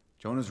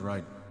 Jonah's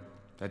right.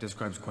 That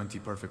describes Quincy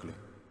perfectly.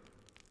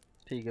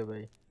 ठीक है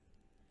भाई।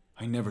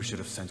 I never should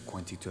have sent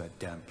Quincy to that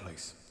damn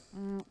place.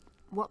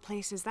 What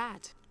place is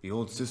that? The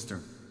old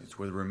cistern. It's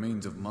where the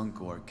remains of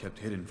Manco are kept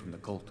hidden from the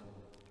cult.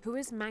 Who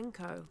is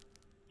Manco?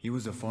 He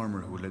was a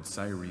farmer who led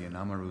Sairi and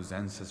Amaru's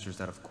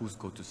ancestors out of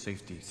Cusco to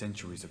safety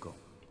centuries ago.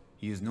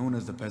 He is known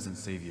as the peasant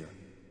savior.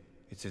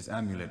 It's his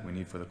amulet we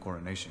need for the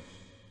coronation.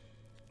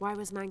 Why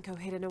was Manco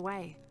hidden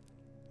away?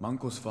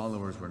 Manco's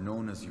followers were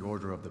known as the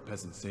Order of the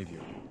Peasant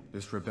Savior.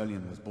 This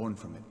rebellion was born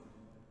from it.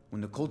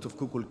 When the cult of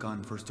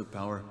Kukulkan first took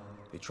power,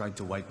 they tried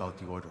to wipe out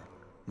the order.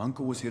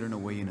 Manco was hidden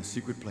away in a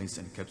secret place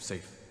and kept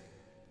safe.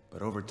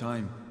 But over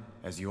time,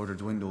 as the order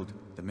dwindled,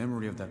 the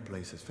memory of that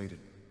place has faded.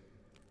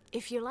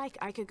 If you like,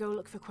 I could go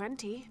look for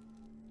Quenty.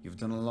 You've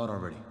done a lot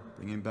already.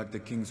 Bringing back the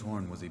King's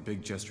Horn was a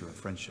big gesture of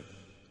friendship.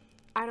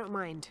 I don't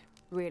mind,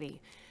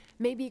 really.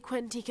 Maybe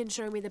Quenty can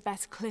show me the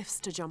best cliffs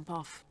to jump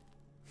off.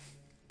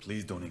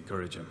 Please don't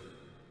encourage him.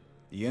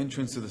 The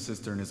entrance to the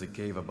cistern is a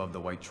cave above the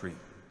white tree.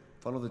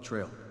 Follow the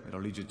trail. It'll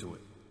lead you to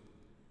it.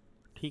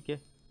 ठीक है,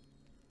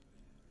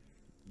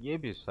 ये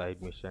भी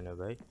side mission है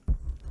भाई।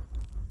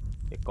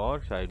 एक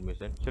और side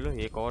mission, चलो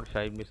एक और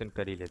साइड मिशन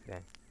कर ही लेते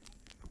हैं।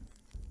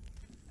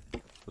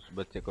 उस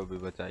बच्चे को भी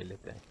बचा ही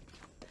लेते हैं।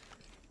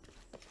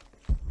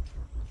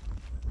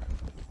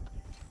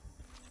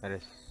 अरे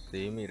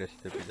सेम ही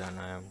रास्ते पे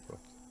जाना है हमको।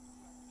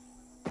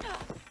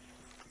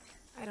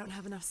 I don't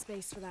have enough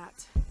space for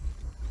that.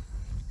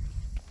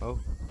 ओह,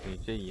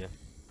 नीचे ही है।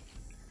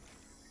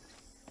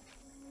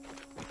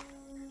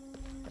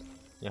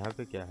 यहाँ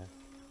पे क्या है?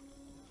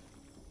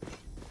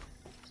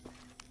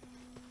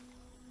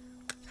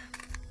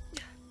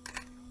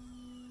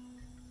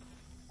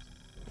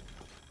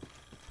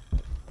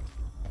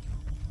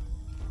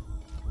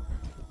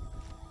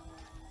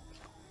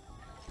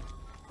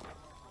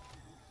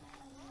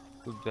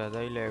 कुछ ज्यादा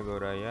ही लैग हो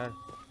रहा है यार।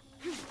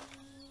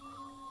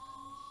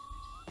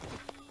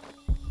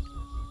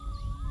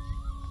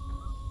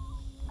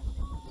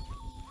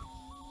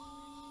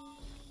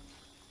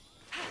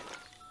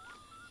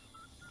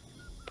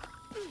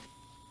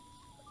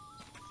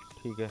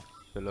 ठीक है,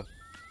 चलो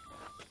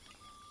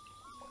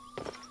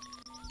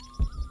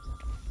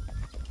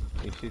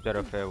इसी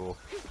तरफ है वो।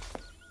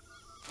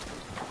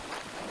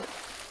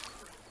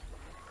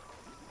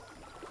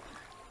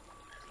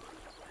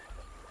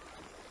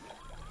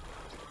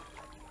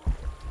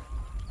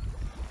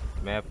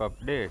 Map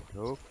update,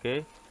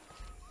 okay.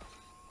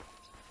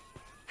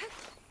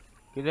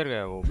 किधर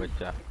गया वो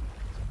बच्चा?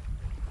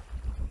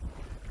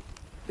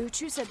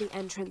 Uchu said the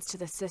entrance to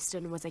the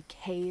cistern was a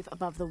cave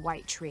above the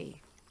white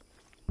tree.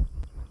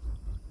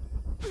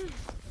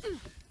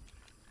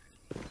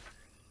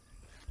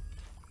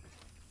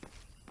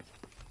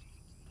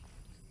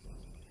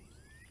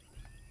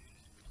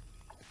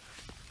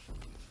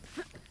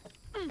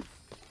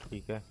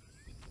 ठीक है,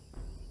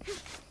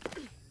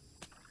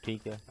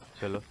 ठीक है,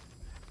 चलो।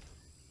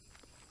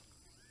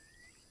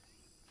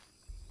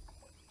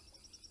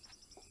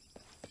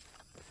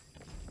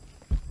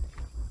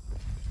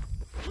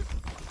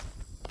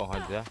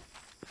 पहुंच जा,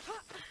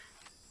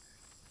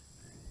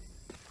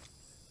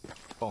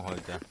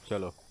 पहुंच जा,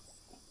 चलो।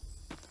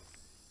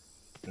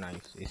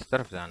 नाइस, इस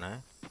तरफ जाना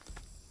है,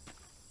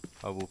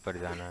 अब ऊपर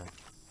जाना है।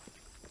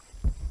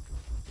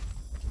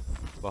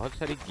 बहुत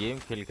सारी गेम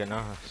खेल के ना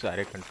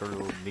सारे कंट्रोल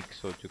वो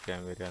मिक्स हो चुके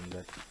हैं मेरे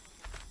अंदर।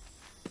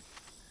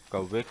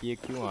 कौवे की ये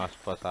क्यों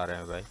आसपास आ रहे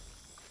हैं भाई?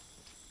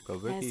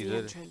 कौवे की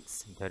इधर,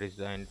 there is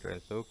the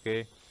entrance,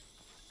 okay.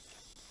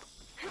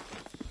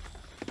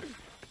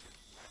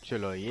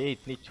 चलो, ये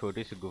इतनी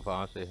छोटी सी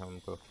गुफाओं से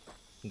हमको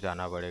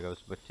जाना पड़ेगा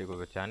उस बच्चे को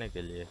बचाने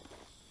के लिए।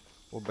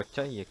 वो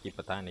बच्चा ही है कि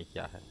पता नहीं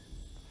क्या है।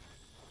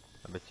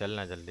 अबे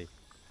चलना जल्दी।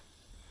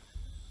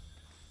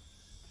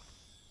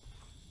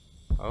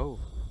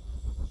 ओह,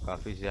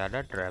 काफी ज्यादा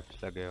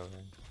ट्रैप्स लगे हुए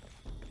हैं।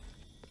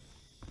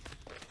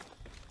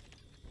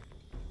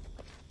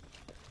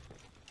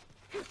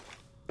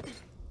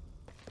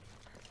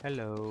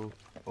 हेलो,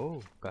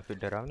 ओह काफी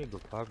डरावनी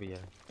गुफा भी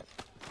है।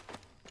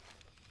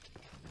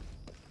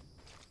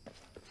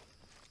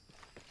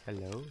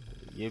 हेलो,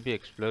 ये भी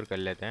एक्सप्लोर कर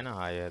लेते हैं ना,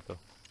 आया है तो।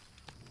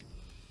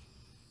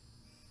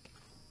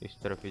 इस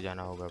तरफ ही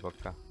जाना होगा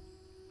पक्का।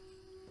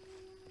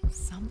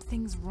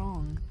 Something's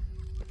wrong.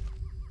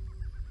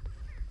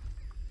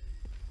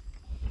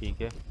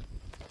 ठीक है,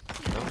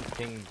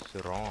 something's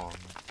wrong।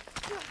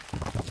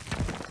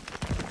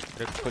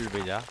 खुल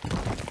भी जा।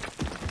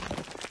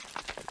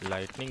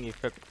 लाइटनिंग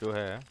इफेक्ट जो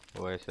है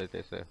वो ऐसे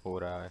तैसे हो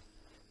रहा है।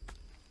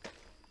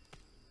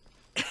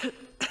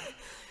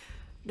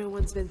 No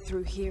one's been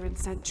through here in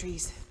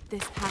centuries.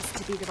 This has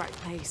to be the right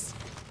place.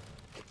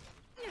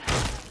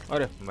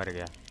 अरे मर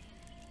गया।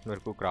 मेरे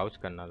को क्राउच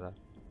करना था,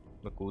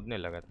 मैं कूदने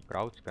लगा था।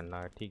 क्राउच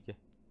करना है, ठीक है।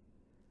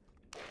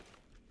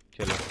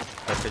 चलो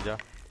हट जा।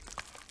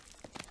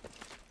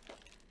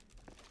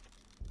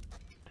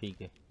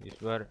 ठीक है,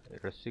 इस बार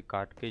रस्सी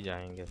काट के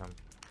जाएंगे हम,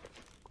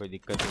 कोई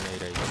दिक्कत ही नहीं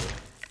रहेगी।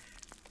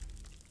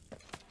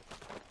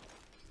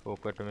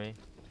 फोकट में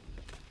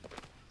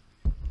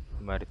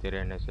मरते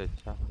रहने से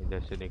अच्छा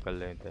इधर से निकल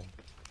लेते हैं।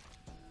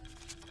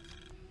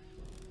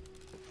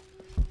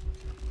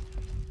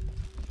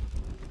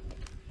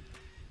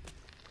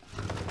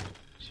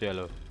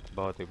 चलो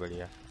बहुत ही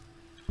बढ़िया।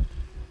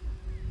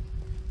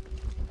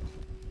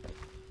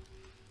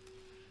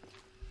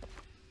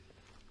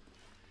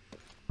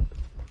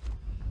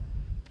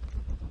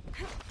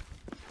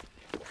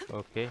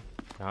 ओके,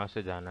 यहाँ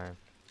से जाना है,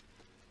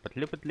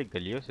 पतली पतली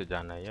गलियों से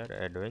जाना है यार।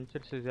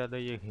 एडवेंचर से ज़्यादा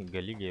ये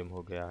गली गेम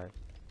हो गया है।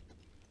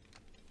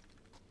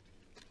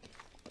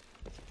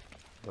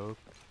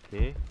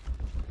 ओके,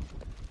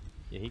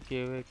 यही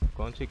केव है।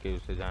 कौन सी केव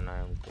से जाना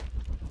है हमको?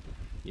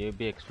 ये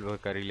भी एक्सप्लोर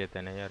कर ही लेते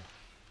हैं ना यार,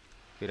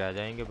 फिर आ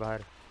जाएंगे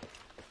बाहर।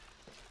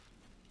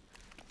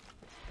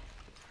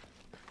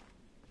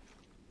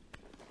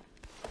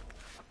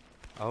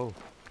 आओ।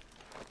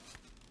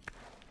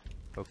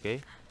 ओके,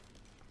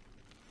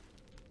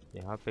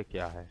 यहाँ पे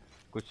क्या है?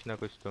 कुछ ना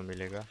कुछ तो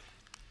मिलेगा।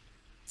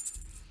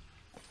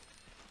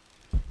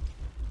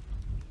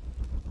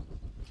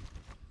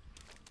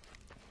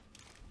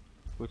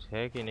 कुछ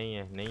है कि नहीं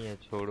है? नहीं है,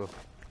 छोड़ो।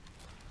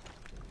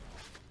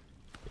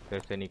 इधर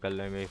से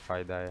निकलने में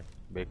फ़ायदा है,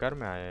 बेकार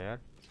में आया यार।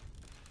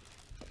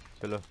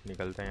 चलो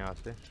निकलते हैं यहाँ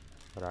से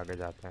और आगे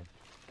जाते हैं।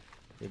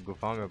 एक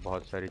गुफा में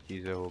बहुत सारी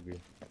चीज़ें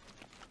होगी।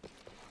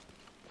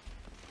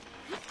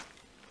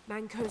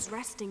 Manco's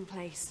resting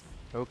place.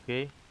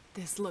 Okay.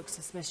 This looks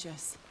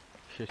suspicious.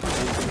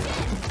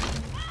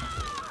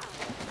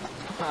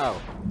 आओ।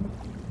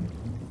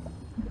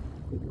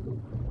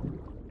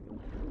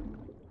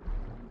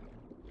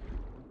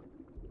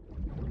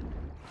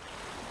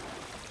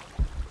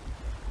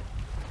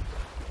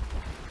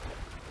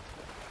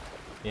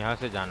 यहाँ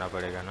से जाना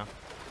पड़ेगा ना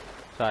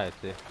शायद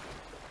से।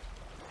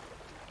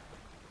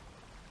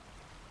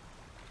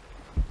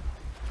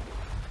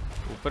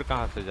 ऊपर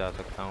कहाँ से जा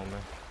सकता हूँ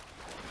मैं?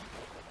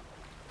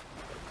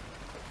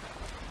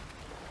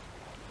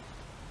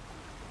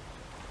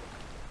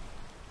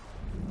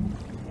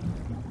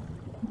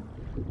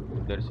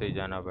 इधर से ही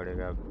जाना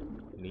पड़ेगा।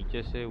 अब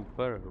नीचे से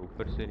ऊपर,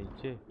 ऊपर से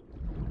नीचे।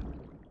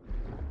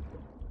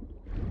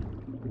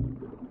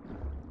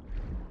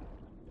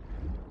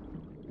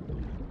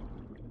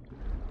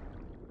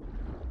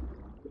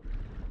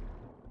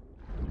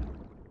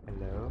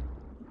 हेलो,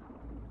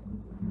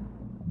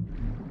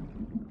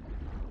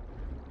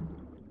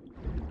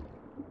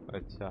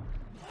 अच्छा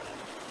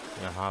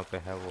यहाँ पे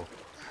है वो।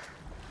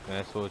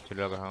 मैं सोच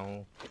रहा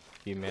हूँ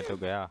कि मैं तो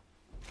गया।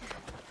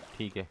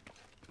 ठीक है,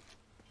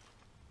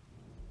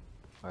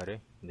 अरे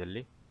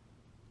जल्दी।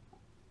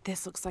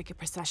 This looks like a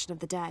procession of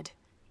the dead.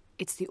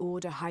 It's the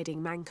Order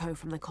hiding Manco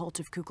from the cult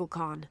of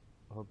Kukulkan.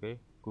 Okay,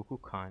 Kuku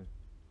Khan.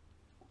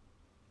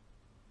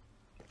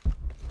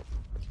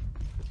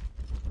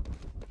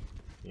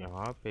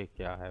 यहाँ पे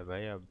क्या है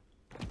भाई अब?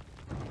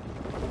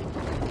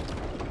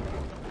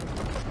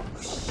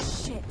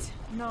 Shit,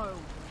 no.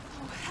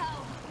 Oh,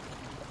 hell!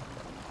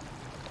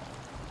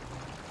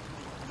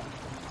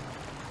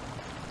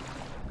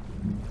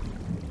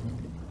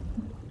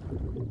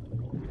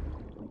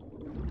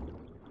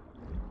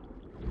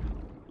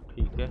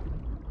 ठीक है,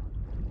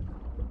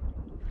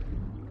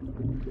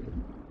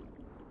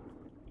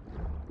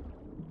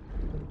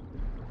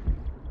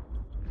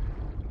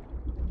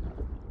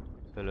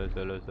 चलो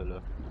चलो चलो।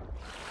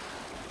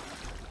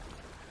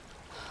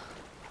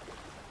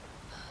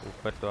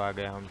 ऊपर तो आ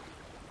गए हम।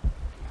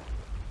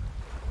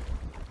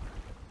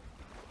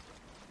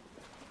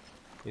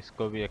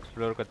 इसको भी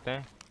एक्सप्लोर करते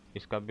हैं,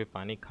 इसका भी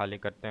पानी खाली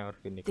करते हैं और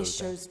फिर This निकलते हैं।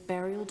 shows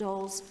burial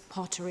dolls,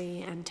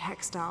 pottery, and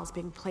textiles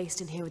being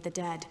placed in here with the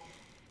dead.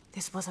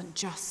 This wasn't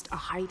just a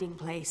hiding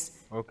place.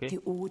 Okay. The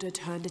Order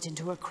turned it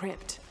into a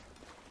crypt.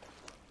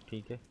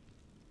 ठीक है,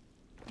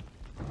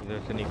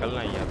 इधर से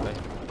निकलना ही आता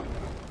है।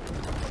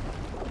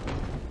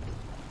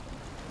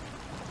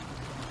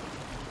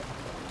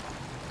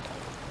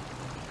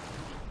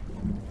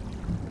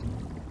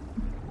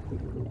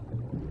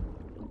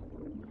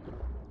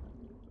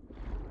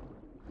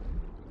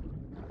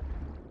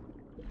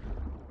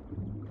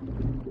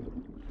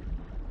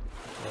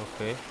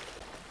 Okay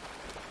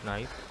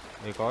nice.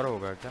 एक और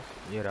होगा क्या?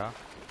 ये रहा,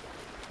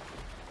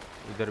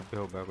 इधर भी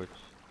होगा कुछ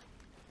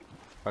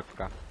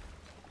पक्का।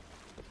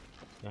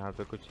 यहाँ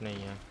पे कुछ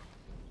नहीं है।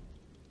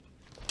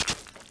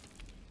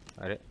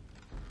 अरे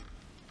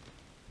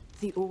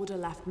The Order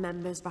left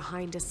members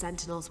behind as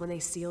sentinels when they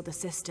sealed the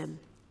system.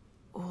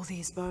 All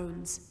these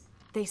bones.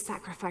 They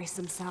sacrificed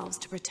themselves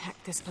to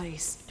protect this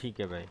place. ठीक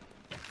है भाई।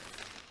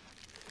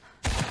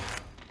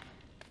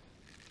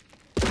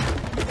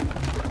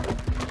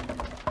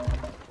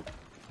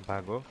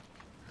 भागो।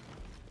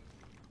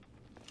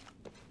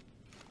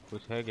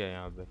 कुछ है क्या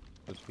यहाँ पे?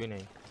 कुछ भी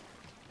नहीं।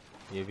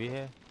 ये भी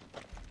है।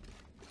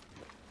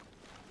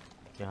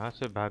 यहाँ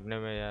से भागने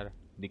में यार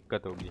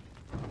दिक्कत होगी।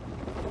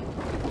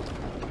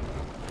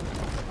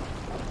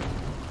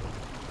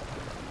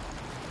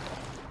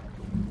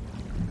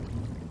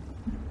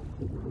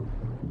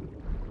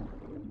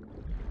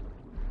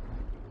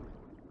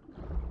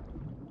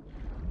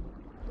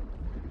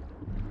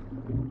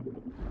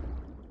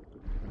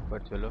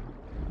 पर चलो।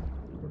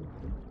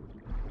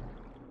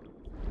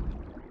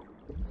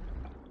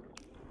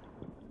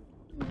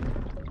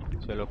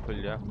 चलो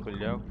खुल जाओ, खुल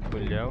जाओ,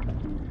 खुल जाओ।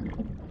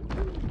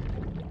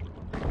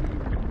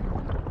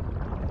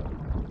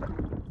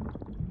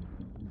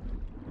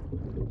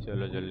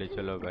 चलो जल्दी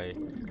चलो भाई,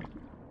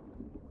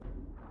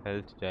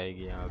 हेल्थ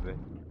जाएगी यहाँ पे।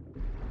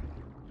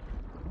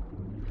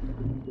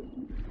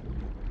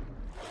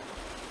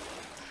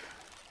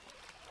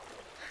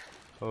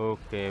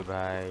 ओके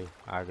भाई,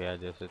 आ गया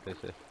जैसे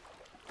तैसे।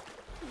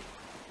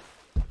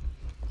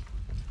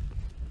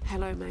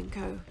 Hello,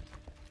 Manko.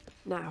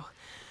 Now,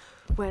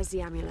 where's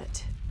the amulet?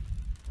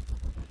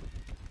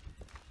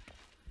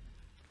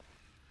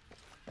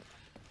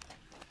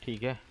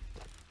 ठीक है,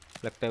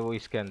 लगता है वो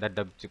इसके अंदर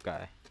दब चुका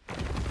है।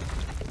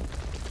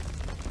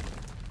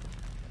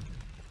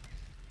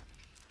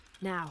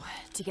 Now,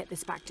 to get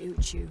this back to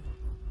Uchu.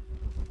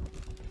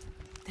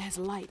 There's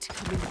light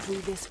coming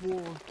through this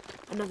wall.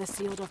 Another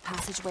sealed off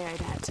passageway, I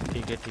bet.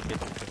 ठीक है, ठीक है,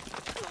 ठीक है।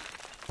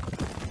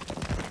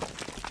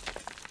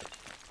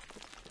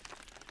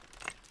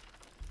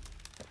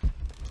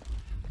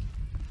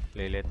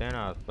 ले लेते हैं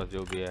ना आसपास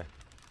जो भी है,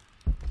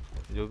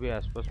 जो भी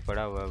आसपास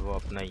पड़ा हुआ है वो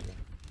अपना ही है।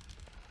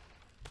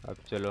 अब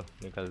चलो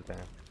निकलते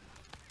हैं।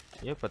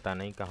 ये पता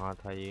नहीं कहाँ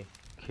था ये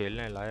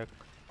खेलने लायक।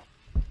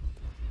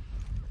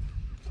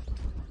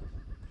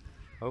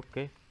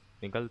 ओके,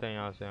 निकलते हैं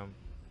यहाँ से हम।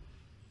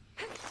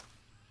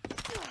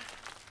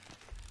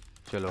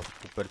 चलो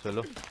ऊपर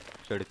चलो,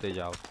 चढ़ते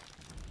जाओ,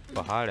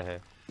 पहाड़ है।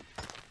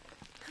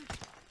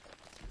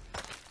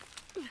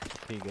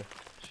 ठीक है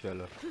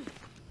चलो,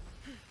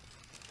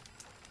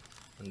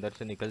 अंदर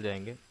से निकल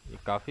जाएंगे। ये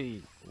काफ़ी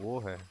वो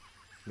है,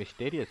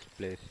 मिस्टीरियस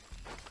प्लेस।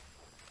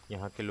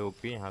 यहाँ के लोग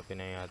भी यहाँ पे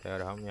नहीं आते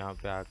और हम यहाँ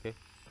पे आके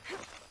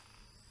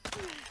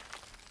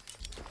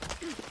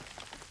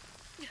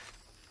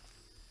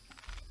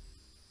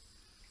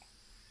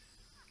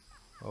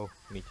ओह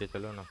नीचे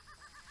चलो ना।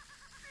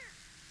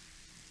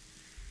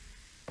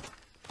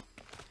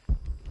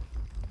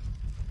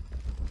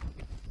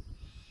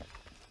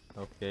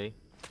 ओके,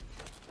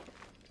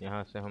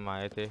 यहाँ से हम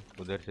आए थे,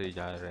 उधर से ही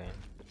जा रहे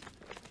हैं।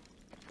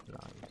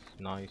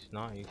 Nice nice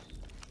nice.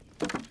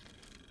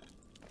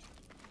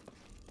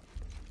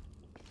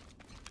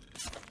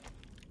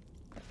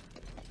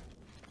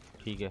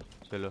 ठीक है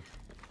चलो।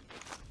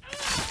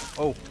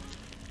 ओह,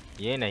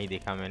 ये नहीं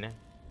देखा मैंने,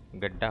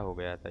 गड्ढा हो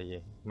गया था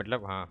ये,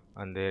 मतलब हाँ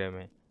अंधेरे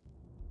में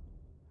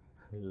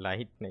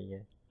लाइट नहीं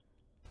है।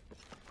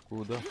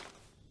 कूदो।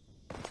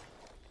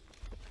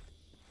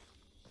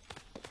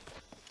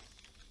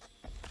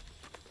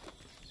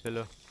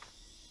 चलो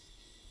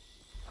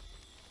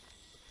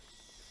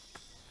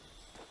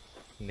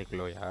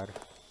निकलो यार।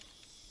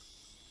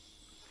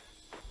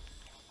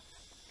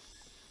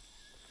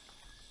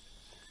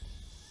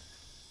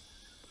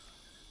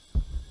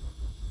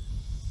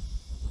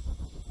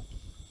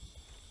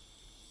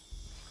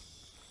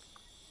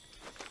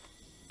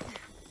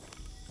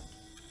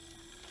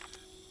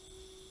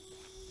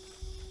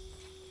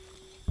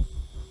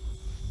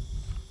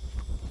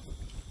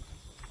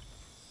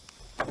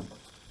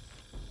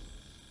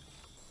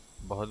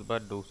 बहुत बार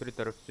दूसरी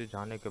तरफ से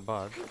जाने के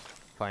बाद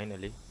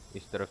फाइनली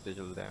इस तरफ से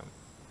चलते हैं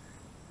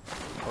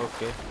हम।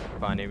 ओके,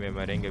 पानी में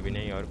मरेंगे भी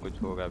नहीं और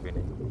कुछ होगा भी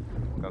नहीं,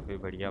 काफ़ी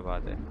बढ़िया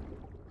बात है।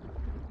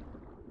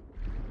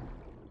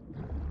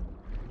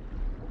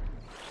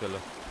 चलो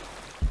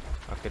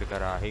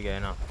आखिरकार आ ही गए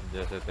ना,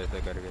 जैसे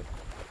तैसे करके।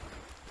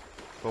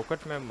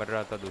 फोकट में मर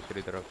रहा था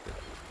दूसरी तरफ से।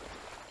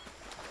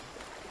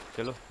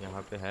 चलो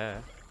यहाँ पे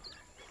है।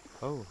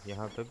 ओह,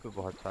 यहाँ पे भी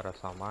बहुत सारा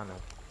सामान है,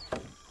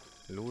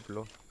 लूट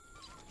लो।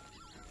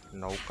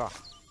 नौका,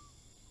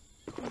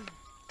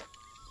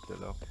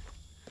 चलो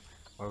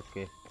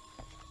ओके,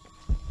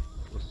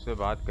 उससे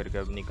बात करके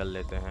अब निकल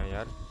लेते हैं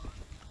यार,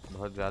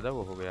 बहुत ज़्यादा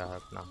वो हो गया है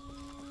अपना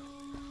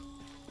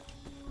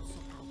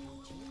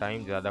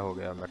टाइम, ज़्यादा हो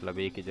गया, मतलब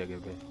एक ही जगह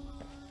पे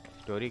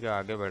स्टोरी का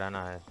आगे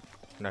बढ़ाना है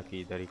ना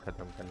कि इधर ही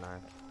ख़त्म करना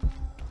है।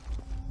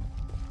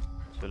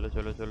 चलो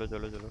चलो चलो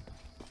चलो चलो,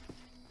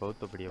 बहुत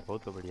तो बढ़िया,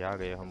 बहुत तो बढ़िया, आ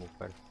गए हम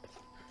ऊपर,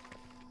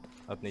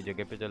 अपनी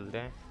जगह पे चलते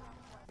हैं।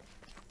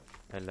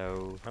 Hello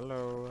hello.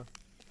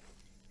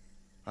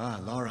 Ah,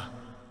 Lara.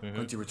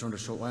 Quincy returned a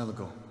short while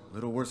ago. A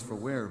little worse for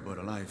wear, but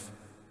alive.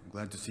 I'm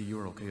glad to see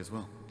you're okay as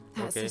well.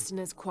 That Okay. cistern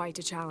is quite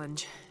a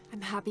challenge.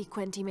 I'm happy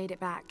Quenty made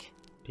it back.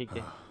 ठीक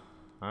है,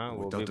 हाँ वो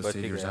भी Without the बच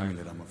ही Savior's गया।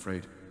 amulet, I'm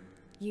afraid.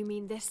 You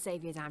mean this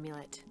Saviour's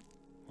amulet?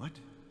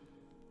 What?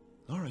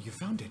 Lara, you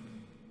found it.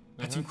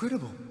 That's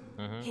incredible.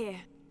 Here.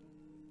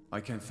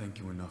 I can't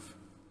thank you enough.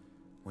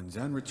 When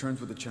Zan returns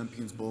with the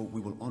champion's bow, we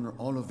will honor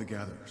all of the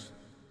gatherers,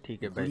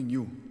 ठीक है भाई, including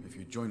you if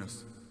you join us.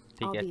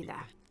 ठीक I'll है, be ठीक है,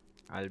 there.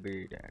 I'll be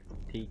there,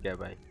 ठीक है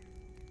भाई।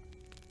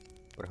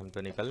 और हम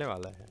तो निकलने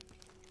वाला है।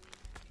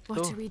 What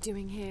are we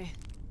doing here?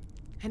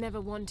 I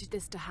never wanted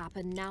this to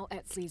happen. Now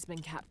Etzli's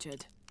been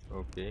captured.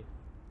 Okay,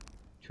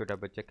 छोटा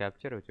बच्चा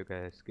कैप्चर हो चुका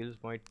है। स्किल्स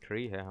पॉइंट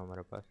 3 है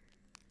हमारे पास,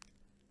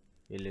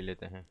 ये ले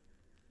लेते हैं।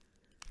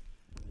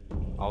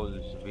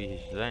 आउल्स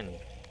विजन,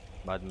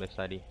 बाद में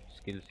सारी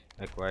स्किल्स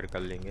एक्वायर कर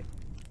लेंगे।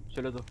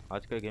 चलो, तो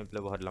आज का गेम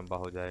प्ले बहुत लंबा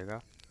हो जाएगा,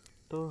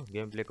 तो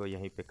गेम प्ले को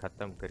यहीं पे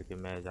ख़त्म करके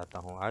मैं जाता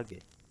हूँ आगे।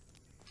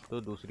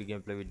 तो दूसरी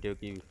गेम प्ले वीडियो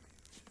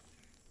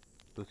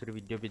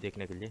भी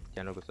देखने के लिए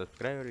चैनल को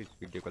सब्सक्राइब और इस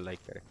वीडियो को लाइक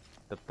करें।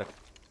 तब तक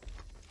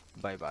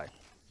बाय बाय,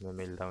 मैं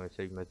मिलता हूँ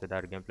ऐसे ही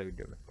मज़ेदार गेम प्ले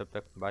वीडियो में। तब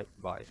तक बाय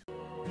बाय।